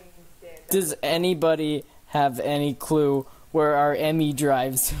brewing stand. does anybody have any clue where our Emmy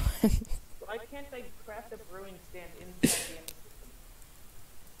drives? Why can't I craft a brewing stand inside the end system?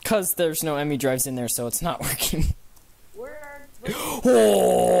 Cause there's no Emmy drives in there, so it's not working. Where are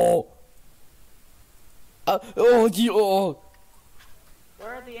Oh! Oh!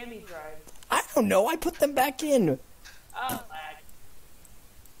 where are the Emmy drives? I don't know. I put them back in. Oh,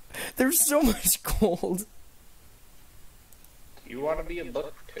 lag. There's so much gold. you want to be a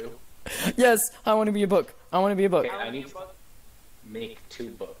book too? Yes, I want to be a book. I want to be a book. Okay. I want I to be need a to- book. Make 2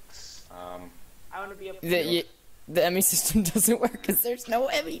 books. I want to be a The Emmy system doesn't work because there's no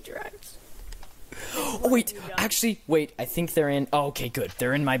Emmy drives. Oh, wait, actually, wait. I think they're in. Oh, okay, good.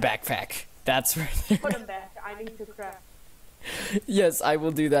 They're in my backpack. That's where they're. Put them back. I need to craft. Yes, I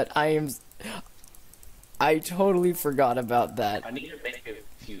will do that. I totally forgot about that. I need to make a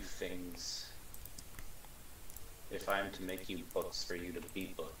few things. If I'm to make you books for you to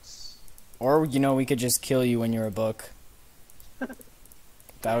be books. Or, we could just kill you when you're a book.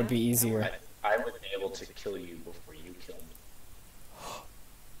 That would be easier. I would be able to kill you before you kill me.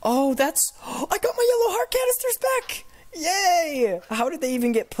 Oh, that's. I got my yellow heart canisters back! Yay! How did they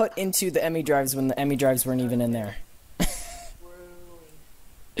even get put into the Emmy drives when the Emmy drives weren't even in there? Brewing.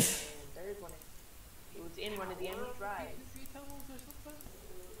 And there's one. It was in one of the Emmy drives.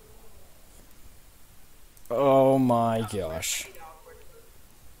 Oh my gosh.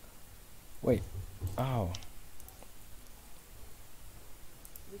 Wait. Oh.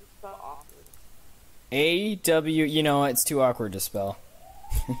 This is so awkward. A-W, it's too awkward to spell.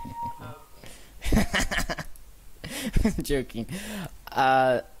 I'm joking.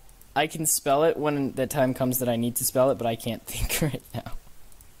 I can spell it when the time comes that I need to spell it, but I can't think right now.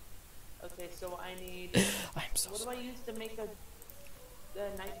 Okay, so I need. I'm so What do sorry. I use to make the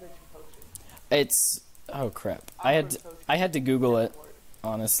night vision potion? It's... Oh crap. I had to Google it,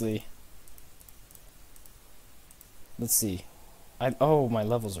 honestly. Let's see. Oh, my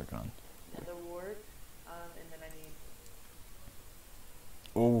levels are gone. Nether wart. And then I need.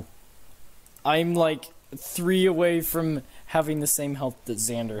 Oh. I'm like 3 away from having the same health that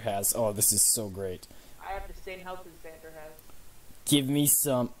Xander has. Oh, this is so great. I have the same health as Xander has. Give me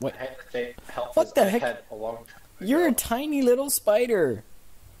some... Wait, I had the same health What as the I heck? had a long time ago. you're a tiny little spider.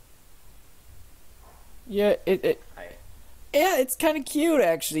 Yeah, yeah, it's kind of cute,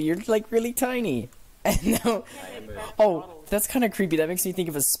 actually. You're, like, really tiny. And now... I am a- Oh, that's kind of creepy. That makes me think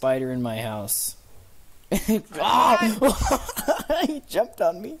of a spider in my house. Ah! He jumped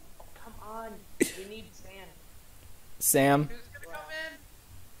on me. Come on. We need sand. Sam. Who's gonna come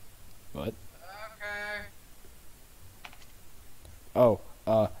in? What? Okay. Oh,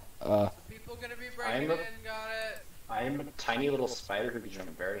 People gonna be I'm breaking a- in, got it. I am a tiny little spider who can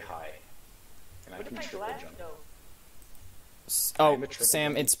jump very high. And I Where did can my triple glass jump. go? Oh, I'm a triple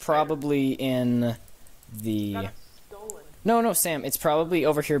Sam, jump it's spider. probably in the... Got stolen. No, Sam, it's probably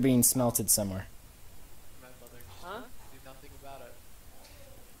over here being smelted somewhere. My mother Huh? do nothing about it.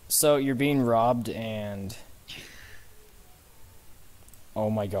 So, you're being robbed and... Oh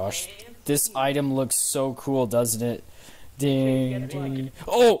my gosh. This item looks so cool, doesn't it? Ding, ding.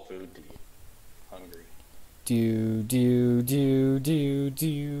 Oh! Food to eat. Hungry. Do.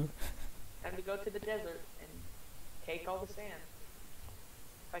 Time to go to the desert and take all the sand.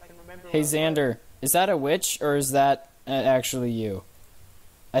 If I can remember. Hey, what it was. Xander, is that a witch or is that actually you?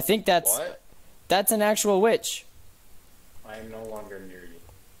 I think that's an actual witch. I am no longer near you.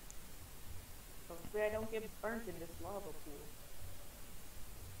 Hopefully I don't get burnt in this lava pool.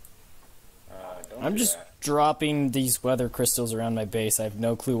 Don't I'm do just that. dropping these weather crystals around my base. I have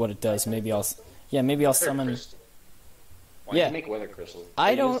no clue what it does. Maybe I'll Yeah, maybe I'll Weather summon. crystal. Why Yeah. do you make weather crystals? I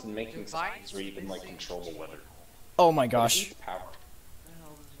They're don't- used in making signs where you can like control the weather. Oh my But it gosh. eats power. The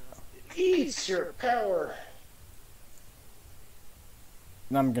hell is Eats your power.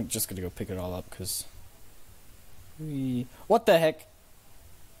 I'm just gonna go pick it all up because. What the heck?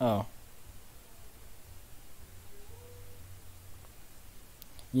 Oh.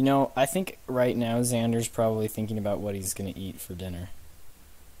 You know, I think right now Xander's probably thinking about what he's gonna eat for dinner.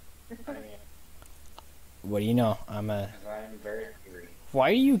 I mean, What do you know? 'cause I'm very hungry.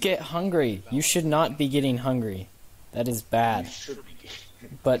 Why do you get hungry? You should not be getting hungry. That is You bad. should be.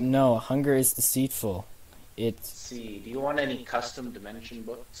 But no, hunger is deceitful. It's See, do you want any custom dimension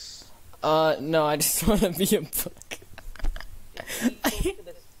books? no, I just want to be a book. It's equal to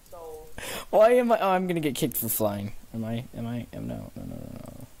the soul. Why am I? Oh, I'm gonna get kicked for flying. Am I? No.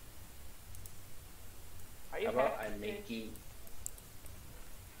 Are you How about I practicing? make you?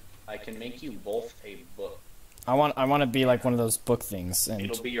 I can make you both a book. I want to be like one of those book things. And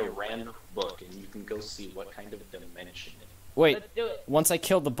It'll be a random book, and you can go see what kind of dimension it is. wait, Let's do it. once I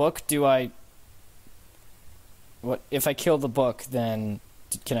kill the book, do I? What if I kill the book? Then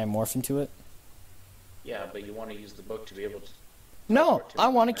can I morph into it? Yeah, but you want to use the book to be able to. No, teleport to I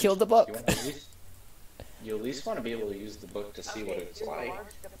want to kill the book. You at least want to be able to use the book to see what Okay, it's here's a like. large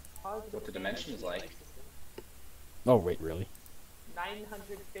deposit what the of dimension is sand like. Oh wait, really?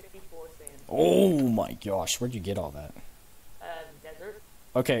 954 sand. Oh my gosh, where'd you get all that? Desert.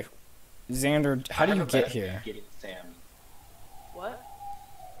 Okay, Xander, how do I you have a get better way here? of getting sand. What?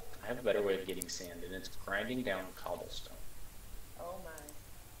 I have a better way of getting sand, and it's grinding down cobblestone. Oh my.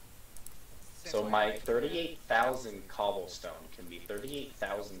 So my 38,000 cobblestone can be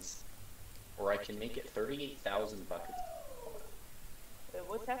 38,000, or I can make it 38,000 buckets. Wait,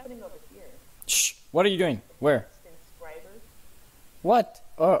 what's happening over here? Shh. What are you doing? Where? Inscribers? What?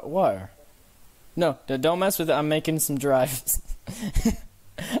 Where? No, don't mess with it. I'm making some drives.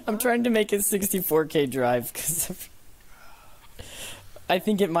 I'm trying to make a 64K drive because I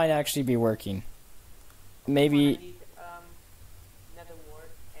think it might actually be working. I Maybe. need, nether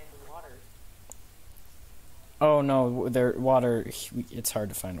wart and water. Oh no, there water. It's hard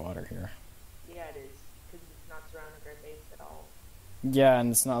to find water here. Yeah, it is. Because it's not surrounding our base at all. Yeah,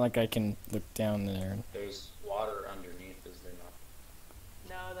 and it's not like I can look down there. There's water underneath, is there not?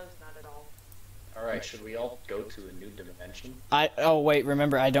 No, that's not at all. Alright, should we all go to a new dimension? Oh wait,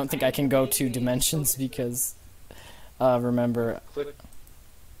 remember I don't think I can go to dimensions because remember Click.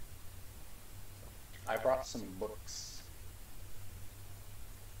 I brought some books.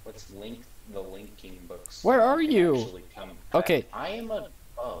 Let's link the linking books. Where are can you? actually come back. Okay. I am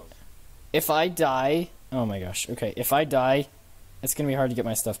above. if I die, oh my gosh. Okay, if I die, it's going to be hard to get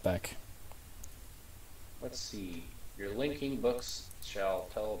my stuff back. Let's see. Your linking books shall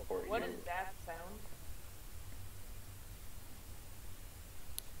teleport What you. is that sound?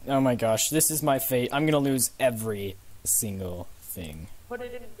 Oh my gosh, this is my fate. I'm going to lose every single thing. Put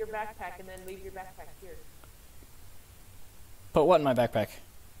it in your backpack and then leave your backpack here. Put what in my backpack?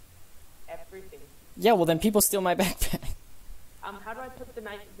 Everything. Yeah, well then people steal my backpack. How do I put the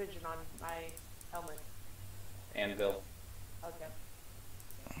night vision on my helmet? Anvil. Okay.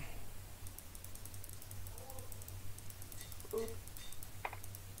 Oop.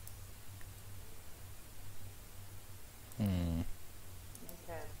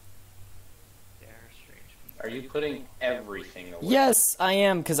 Okay. They're strange people. Are you putting everything away? Yes, I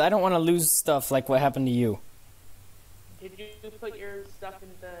am, because I don't want to lose stuff like what happened to you. Did you put your stuff in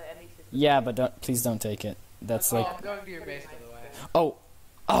the ME system? Yeah, but please don't take it. That's Oh, like, I'm going to your base, by the way. oh,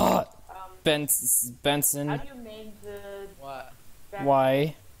 ah, How Benson, do you name the What? back-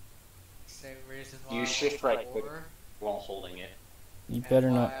 why? Same reason why. You I shift want right click war, while holding it. You and better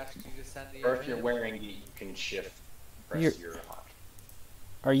why not. I asked you to send the Or if you're image. wearing it, you can shift. Press You're- your hot.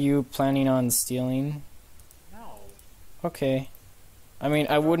 Are you planning on stealing? No. Okay. I mean,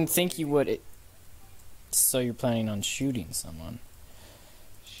 I wouldn't think you would. So you're planning on shooting someone.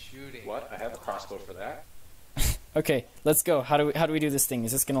 Shooting. What? I have a crossbow for that. Okay, let's go. How do we do this thing?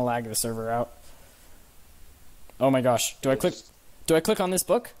 Is this gonna lag the server out? Oh my gosh. Do I click on this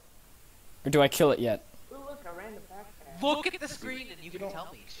book? Or do I kill it yet? Ooh, look, a random backpack. Look at the screen and you You can don't tell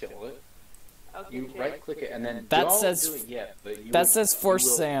me. kill it. Okay, You check. right click it and then That don't says- do it yet, but you That will- says you Force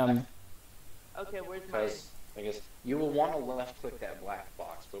will Sam. Okay, where's my... Because I guess you will want to left click that black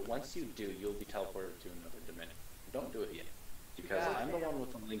box, but once you do, you'll be teleported to another dimension. Don't do it yet, because Yeah. I'm the one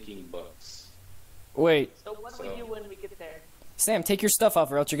with the linking books. Wait, So what do we So- do when we get there? Sam, take your stuff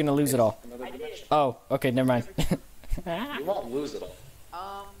off or else you're gonna lose it all. Another I did. dimension. Oh, okay, never mind. You won't lose it all.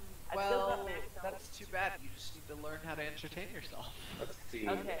 I still got Well, maxed out. that's too bad. You just need to learn learn how to entertain yourself. Let's see.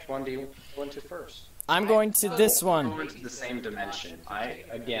 Okay. Which one do you go into first? I'm going to this Go one. into the same dimension. I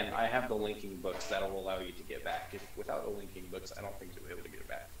have the linking books that will allow you to get back. If without the linking books, I don't think you'll be able to get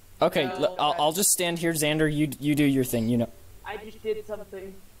back. Okay, No, I'll just stand here, Xander. You do your thing. You know. I just did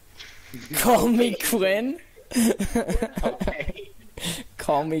something. Call me Quinn. Okay.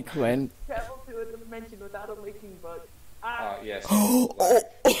 Call me Quinn. Travel to a dimension without a linking book. Yes. Oh,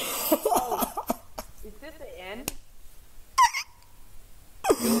 is this the end?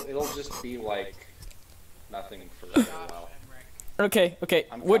 It'll just be like nothing for a little while. Okay.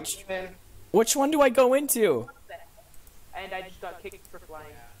 I'm Which coming in. which one do I go into? And I just got kicked for flying.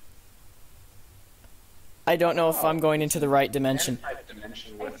 I don't know if I'm going into the right dimension. Type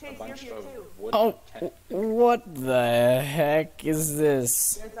dimension with Chase, a bunch you're of here too. wood. Oh, what the heck is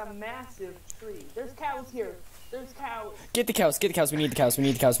this? There's a massive tree. There's cows here. There's cows. Get the cows. We need the cows.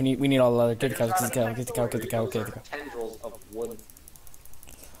 We need all the other. Get the cows. Get the cow. Get the cow. Get the cow. Those Get the are cow. tendrils of wood.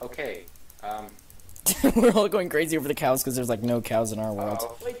 Okay. We're all going crazy over the cows because there's like no cows in our world.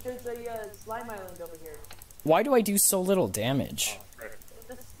 Wait, there's a slime island over here. Why do I do so little damage? Frick.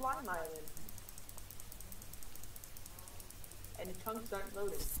 There's a slime island. And chunks aren't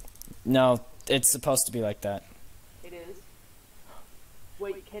loading. No, it's supposed to be like that. It is.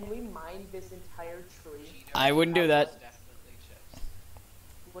 Wait, can we mine this entire tree? I wouldn't do that. Definitely chips.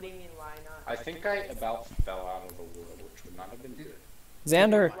 What do you mean, why not? I think I about fell out of the world, which would not have been good.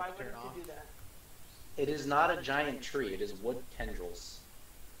 Xander, Why wouldn't you do that? It is not a giant tree. It is wood tendrils.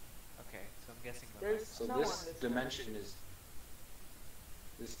 Okay, so I'm guessing the There's So snow this on this dimension is.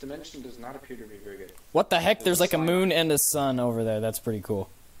 This dimension does not appear to be very good. what the heck? There's like a moon and a sun over there. That's pretty cool.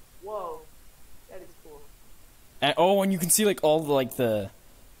 one. Whoa. That is cool. And, oh, and you can see like all the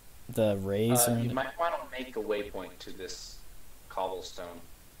rays. You around it. might want to make a waypoint to this cobblestone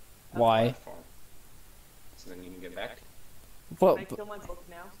Why? platform, so then you can get back. Well, Can I kill my book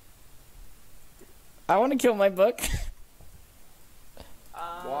now? I want to kill my book.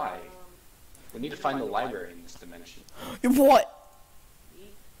 Why? We need to find the library in this dimension. What?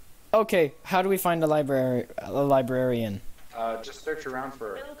 Okay, how do we find a librarian? Just search around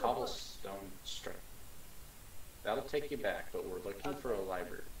for a Build a book. cobblestone strip. That'll take you back, but we're looking for a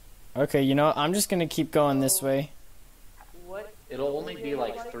library. Okay, you know what? I'm just gonna keep going this way. What? It'll only be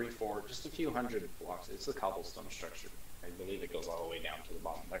like 3, 4, just a few hundred blocks. It's a cobblestone structure. I believe it goes all the way down to the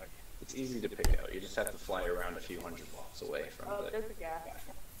bottom. Like, it's easy to pick out. You just have to fly around a few hundred blocks away from Oh, the. there's a gas.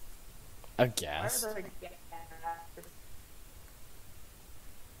 A Why gas. are there gas?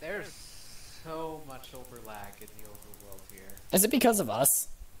 There's so much overlag in the overworld here. Is it because of us?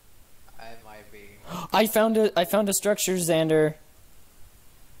 I might be. I found a structure, Xander.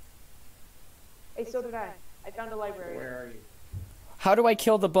 Hey, so did I. I found a library. Where are you? How do I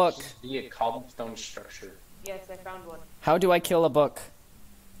kill the book? Be a cobblestone structure. Yes, I found one. How do I kill a book?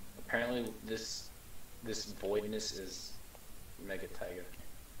 Apparently, this voidness is Mega Taiga.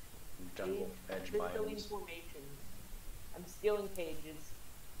 Jungle edge Just building biomes. formations. I'm stealing pages.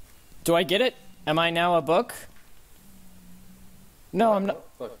 Do I get it? Am I now a book? No, I'm not.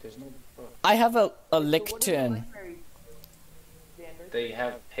 Look, there's no book. I have a So what is the licton. library, Xander? They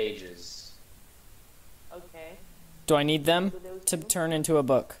have pages. Okay. Do I need them So those to two? turn into a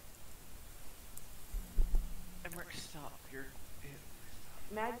book? Emmerich, stop. You're.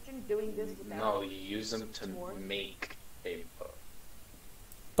 Imagine doing this without. No, you use them to More? make a book.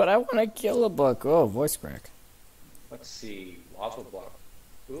 But I want to kill a book. Oh, voice crack. Let's see, lava block.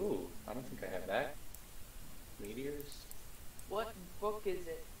 Ooh, I don't think I have that. Meteors. What book is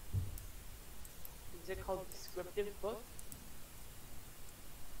it? Is it called descriptive book?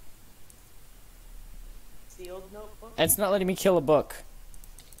 Sealed notebook? It's not letting me kill a book.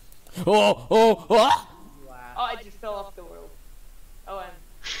 Oh, ah! Wow. Oh, I just fell off the world. Oh, I'm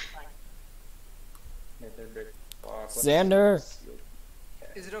fine. Nether brick block. Let's Xander. see.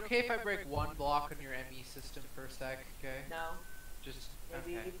 Okay. Is it okay if I break one block on your ME system for a sec? Okay. No, Just.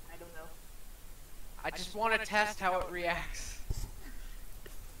 maybe, Okay. I don't know. I just want to test how it reacts.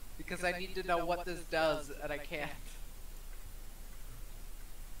 Because I need to know what this does, and I can't.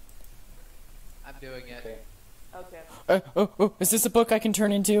 I'm doing it. Okay. Okay. Oh, is this a book I can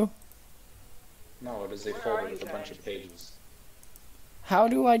turn into? No, it is a Where folder are you with a bunch guys? of pages. How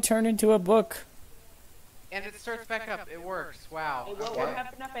do I turn into a book? And it starts back up. It works. Wow. Hey, what Okay. would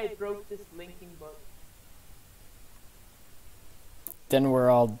happen if I broke this linking book? Then we're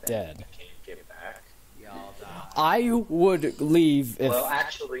all dead. Can't get back. Y'all die. I would leave if. Well,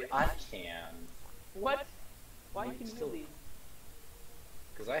 actually, I can. What? Why You can you still- leave?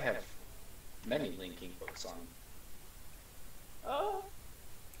 Because I have many linking books on. Oh,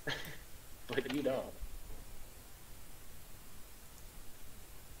 But you don't.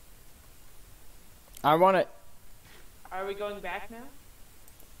 I want to. Are we going back now?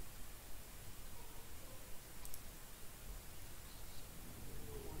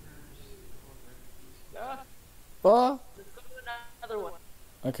 Ah, Oh. let's go to another one.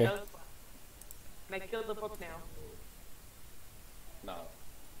 Okay. That was fun. And I killed the book now. No.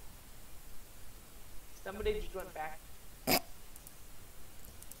 Somebody just went back.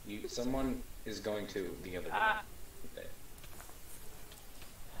 Someone is going to the other Ah. one.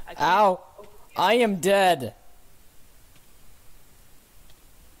 I can't- Ow! I am dead.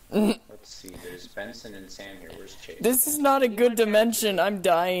 Let's see. There's Benson and Sam here. Where's Chase? This is not a good dimension. I'm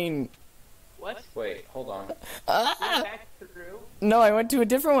dying. What? Wait, hold on. You went Ah! back through? No, I went to a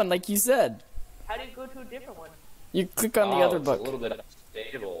different one, like you said. How do you go to a different one? You click on the other it's book. a little bit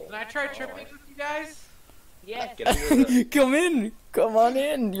unstable. Can I try tripping with you guys? Yes. Get under the... Come in. Come on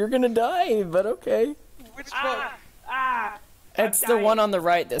in. You're gonna die, but okay. Which book? Ah! Ah! It's the dying. one on the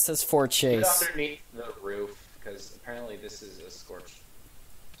right that says for Get Chase. underneath the roof, because apparently this is a scorched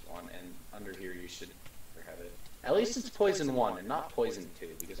one, and under here you should have it. At least it's poison 1 and not poison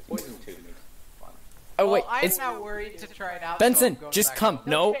 2, because poison 2 makes it fun. Oh wait, I'm it's not worried to try it out. so Benson. I'm going Just back come. up.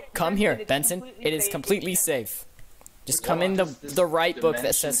 No, Okay, come Benson, here, it's Benson. completely It is safe. completely safe. Just What come in does this the right book that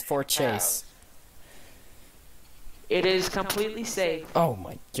dimension says for Chase. It is completely safe. Oh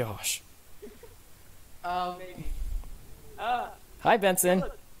my gosh. Maybe. Ah! Hi, Benson.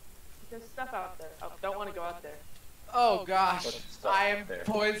 Look, there's stuff out there. Oh, don't want to go out there. Oh gosh, What's the stuff I am there?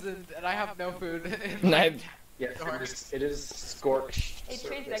 poisoned and I have no food. I- Yes, it is scorched. Hey,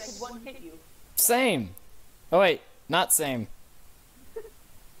 Trace, I could surface. one hit you. Same. Oh wait, not same.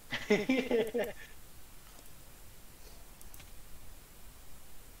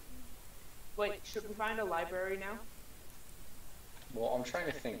 Wait, should we find a library now? Well, I'm trying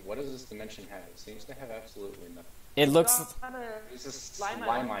to think. What does this dimension have? It seems to have absolutely nothing. It looks On a... It's a Slime slime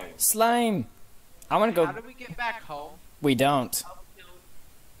island. island. slime. I want to How go. do we get back home? We don't.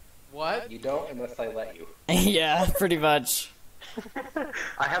 What? You don't unless I let you. Yeah, pretty much.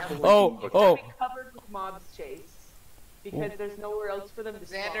 I have the Oh, linking book. oh. Be covered with mobs, Chase. Because there's nowhere else for them to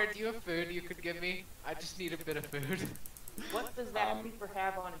spawn. Xander, do you have food you could give me? I just need a bit of food. What does that creeper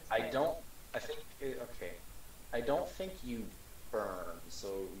have on its head? I don't. I think. Okay. I don't think you burn, so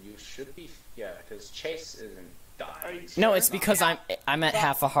you should be. Yeah, because Chase isn't Are dying. you No, it's because I'm at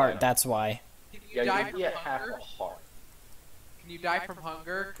half a heart. That's why. Can you die Yeah, from you get half hunger? a heart. Can you die from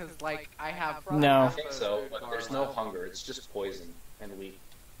hunger? Cause like I have. No. I think so, but there's no hunger. It's just poison and weak.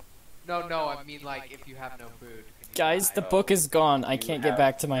 No, I mean like if you have no food. Can you Guys, die? the book is gone. I You can't get have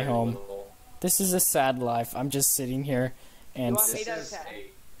back to my very home. little- This is a sad life. I'm just sitting here and want me This to is attack?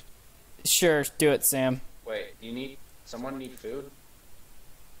 sure, do it, Sam. Wait, you need. Someone need food?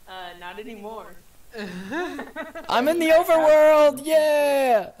 Not anymore. I'm in the overworld.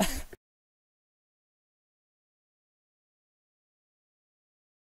 Yeah.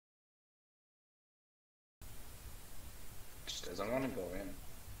 Just doesn't want to go in.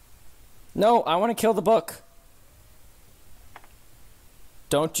 No, I want to kill the book.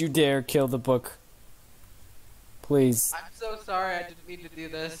 Don't you dare kill the book. Please. I'm so sorry. I didn't mean to do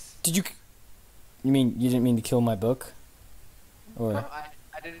this. Did you? You mean you didn't mean to kill my book? Or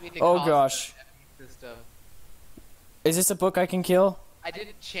I didn't mean to. Oh, cause gosh. the system. is this a book I can kill? I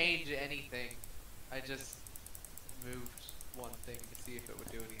didn't change anything. I just moved one thing to see if it would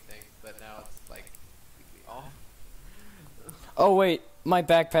do anything, but now it's like completely off. Oh wait, my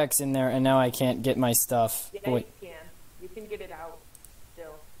backpack's in there, and now I can't get my stuff. Yeah, Wait. you can. You can get it out.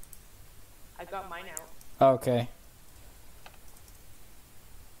 Still. I got mine out. Okay.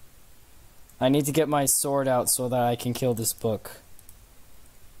 I need to get my sword out so that I can kill this book.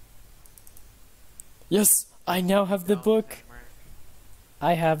 Yes, I now have the No, book. Sammer.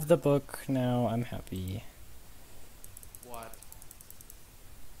 I have the book now. I'm happy. What?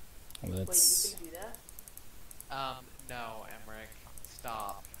 Let's Wait, you can do that? No, Emmerich.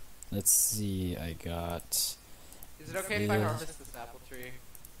 Stop. let's see. I got. Is it okay if I Yeah. harvest this apple tree?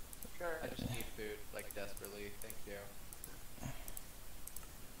 Sure. I just need food, like desperately. Thank you.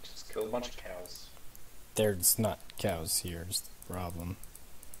 Just kill a bunch of cows. There's not cows here. Is the problem?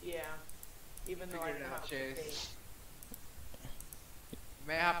 Yeah. Even though I Figured it cannot out, Chase. say. You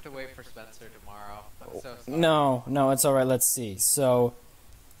may have to wait for Spencer tomorrow. I'm so sorry. No, it's all right. Let's see. So,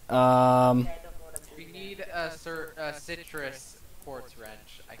 Yeah, I don't know what I'm We doing need there. a citrus quartz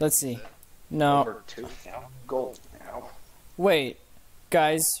wrench. I can Let's use see. it. no. Over 2,000 gold now. Wait,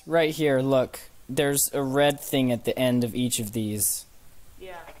 guys, right here. Look, there's a red thing at the end of each of these.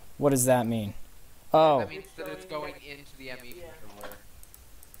 Yeah. What does that mean? Oh, That means that it's going into the ME Yeah. controller.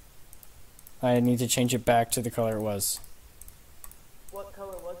 I need to change it back to the color it was. What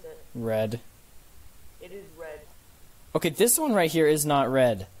color was it? Red. It is red. Okay, this one right here is not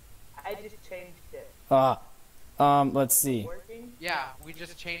red. I just changed it. Let's see. Working? Yeah, we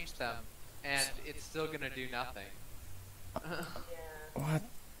just changed them, and it's still gonna do nothing. Yeah. What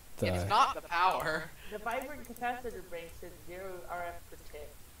It's the? not the power. The vibrant capacitor bank says 0 RF per tick.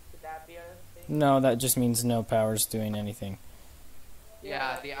 Could that be a thing? No, that just means no power's doing anything.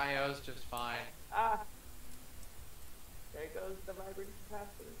 Yeah, the IO's just fine. Ah. There goes the vibrant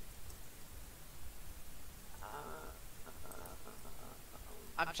capacitor.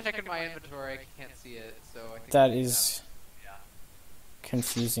 I'm checking my inventory. I can't see it, so I think That we can is have-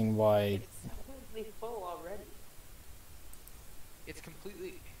 confusing. Why? It's completely full already. It's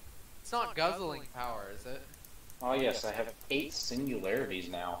completely. It's not guzzling power, is it? Oh yes, I have 8 singularities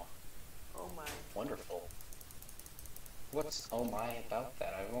now. Oh my. Wonderful. What's oh my about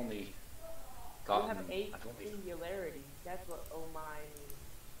that? I've only You gotten. have 8 I've only, singularities. That's what oh my means.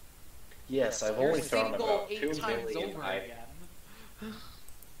 yes, I've You're only thrown single about 8 2 times million. over again.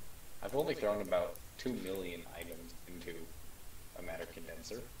 I've only thrown about 2 million items into a matter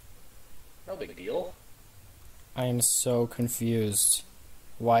condenser. No big deal. I am so confused.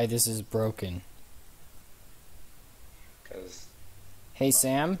 Why this is broken? Because Hey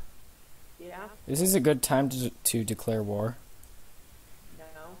Sam, Yeah? this is a good time to declare war.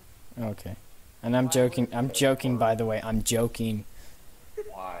 No. Okay. And I'm joking. I'm joking. By the way, I'm joking.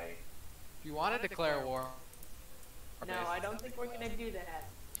 why? If you want to declare war. No, I don't think we're gonna do that.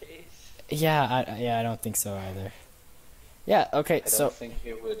 Chase. Yeah, I don't think so either. Yeah. Okay. I don't So think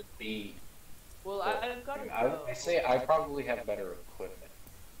it would be. Well, I've got to I say I probably have better equipment.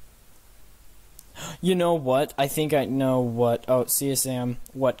 you know what? I think I know what. Oh, see, Sam.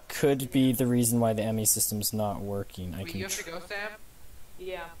 What could be the reason why the ME system's not working? I Wait, can. you have to go, Sam?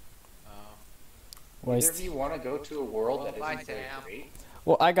 Yeah. Oh. Why Either is of you want to go to a world that Bye, isn't very Sam. great?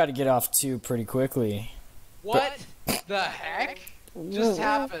 Well, I got to get off too pretty quickly. What the heck just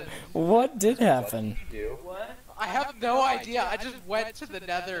happened? What did What happen? do you What? I have no idea. I just went to the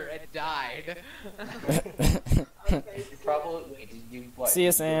nether and died. Okay. You probably wait, did you what? See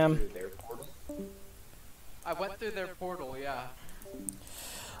ya, did you go Sam. through their portal? I went through their portal, yeah.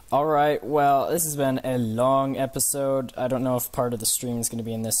 Alright, well, this has been a long episode. I don't know if part of the stream is going to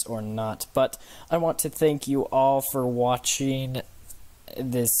be in this or not, but I want to thank you all for watching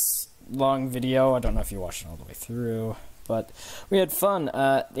this long video. I don't know if you watched it all the way through, but we had fun.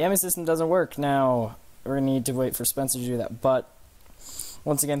 The ME system doesn't work now. We're going to need to wait for Spencer to do that, but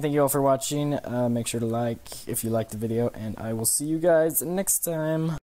once again, thank you all for watching. Make sure to like if you liked the video, and I will see you guys next time.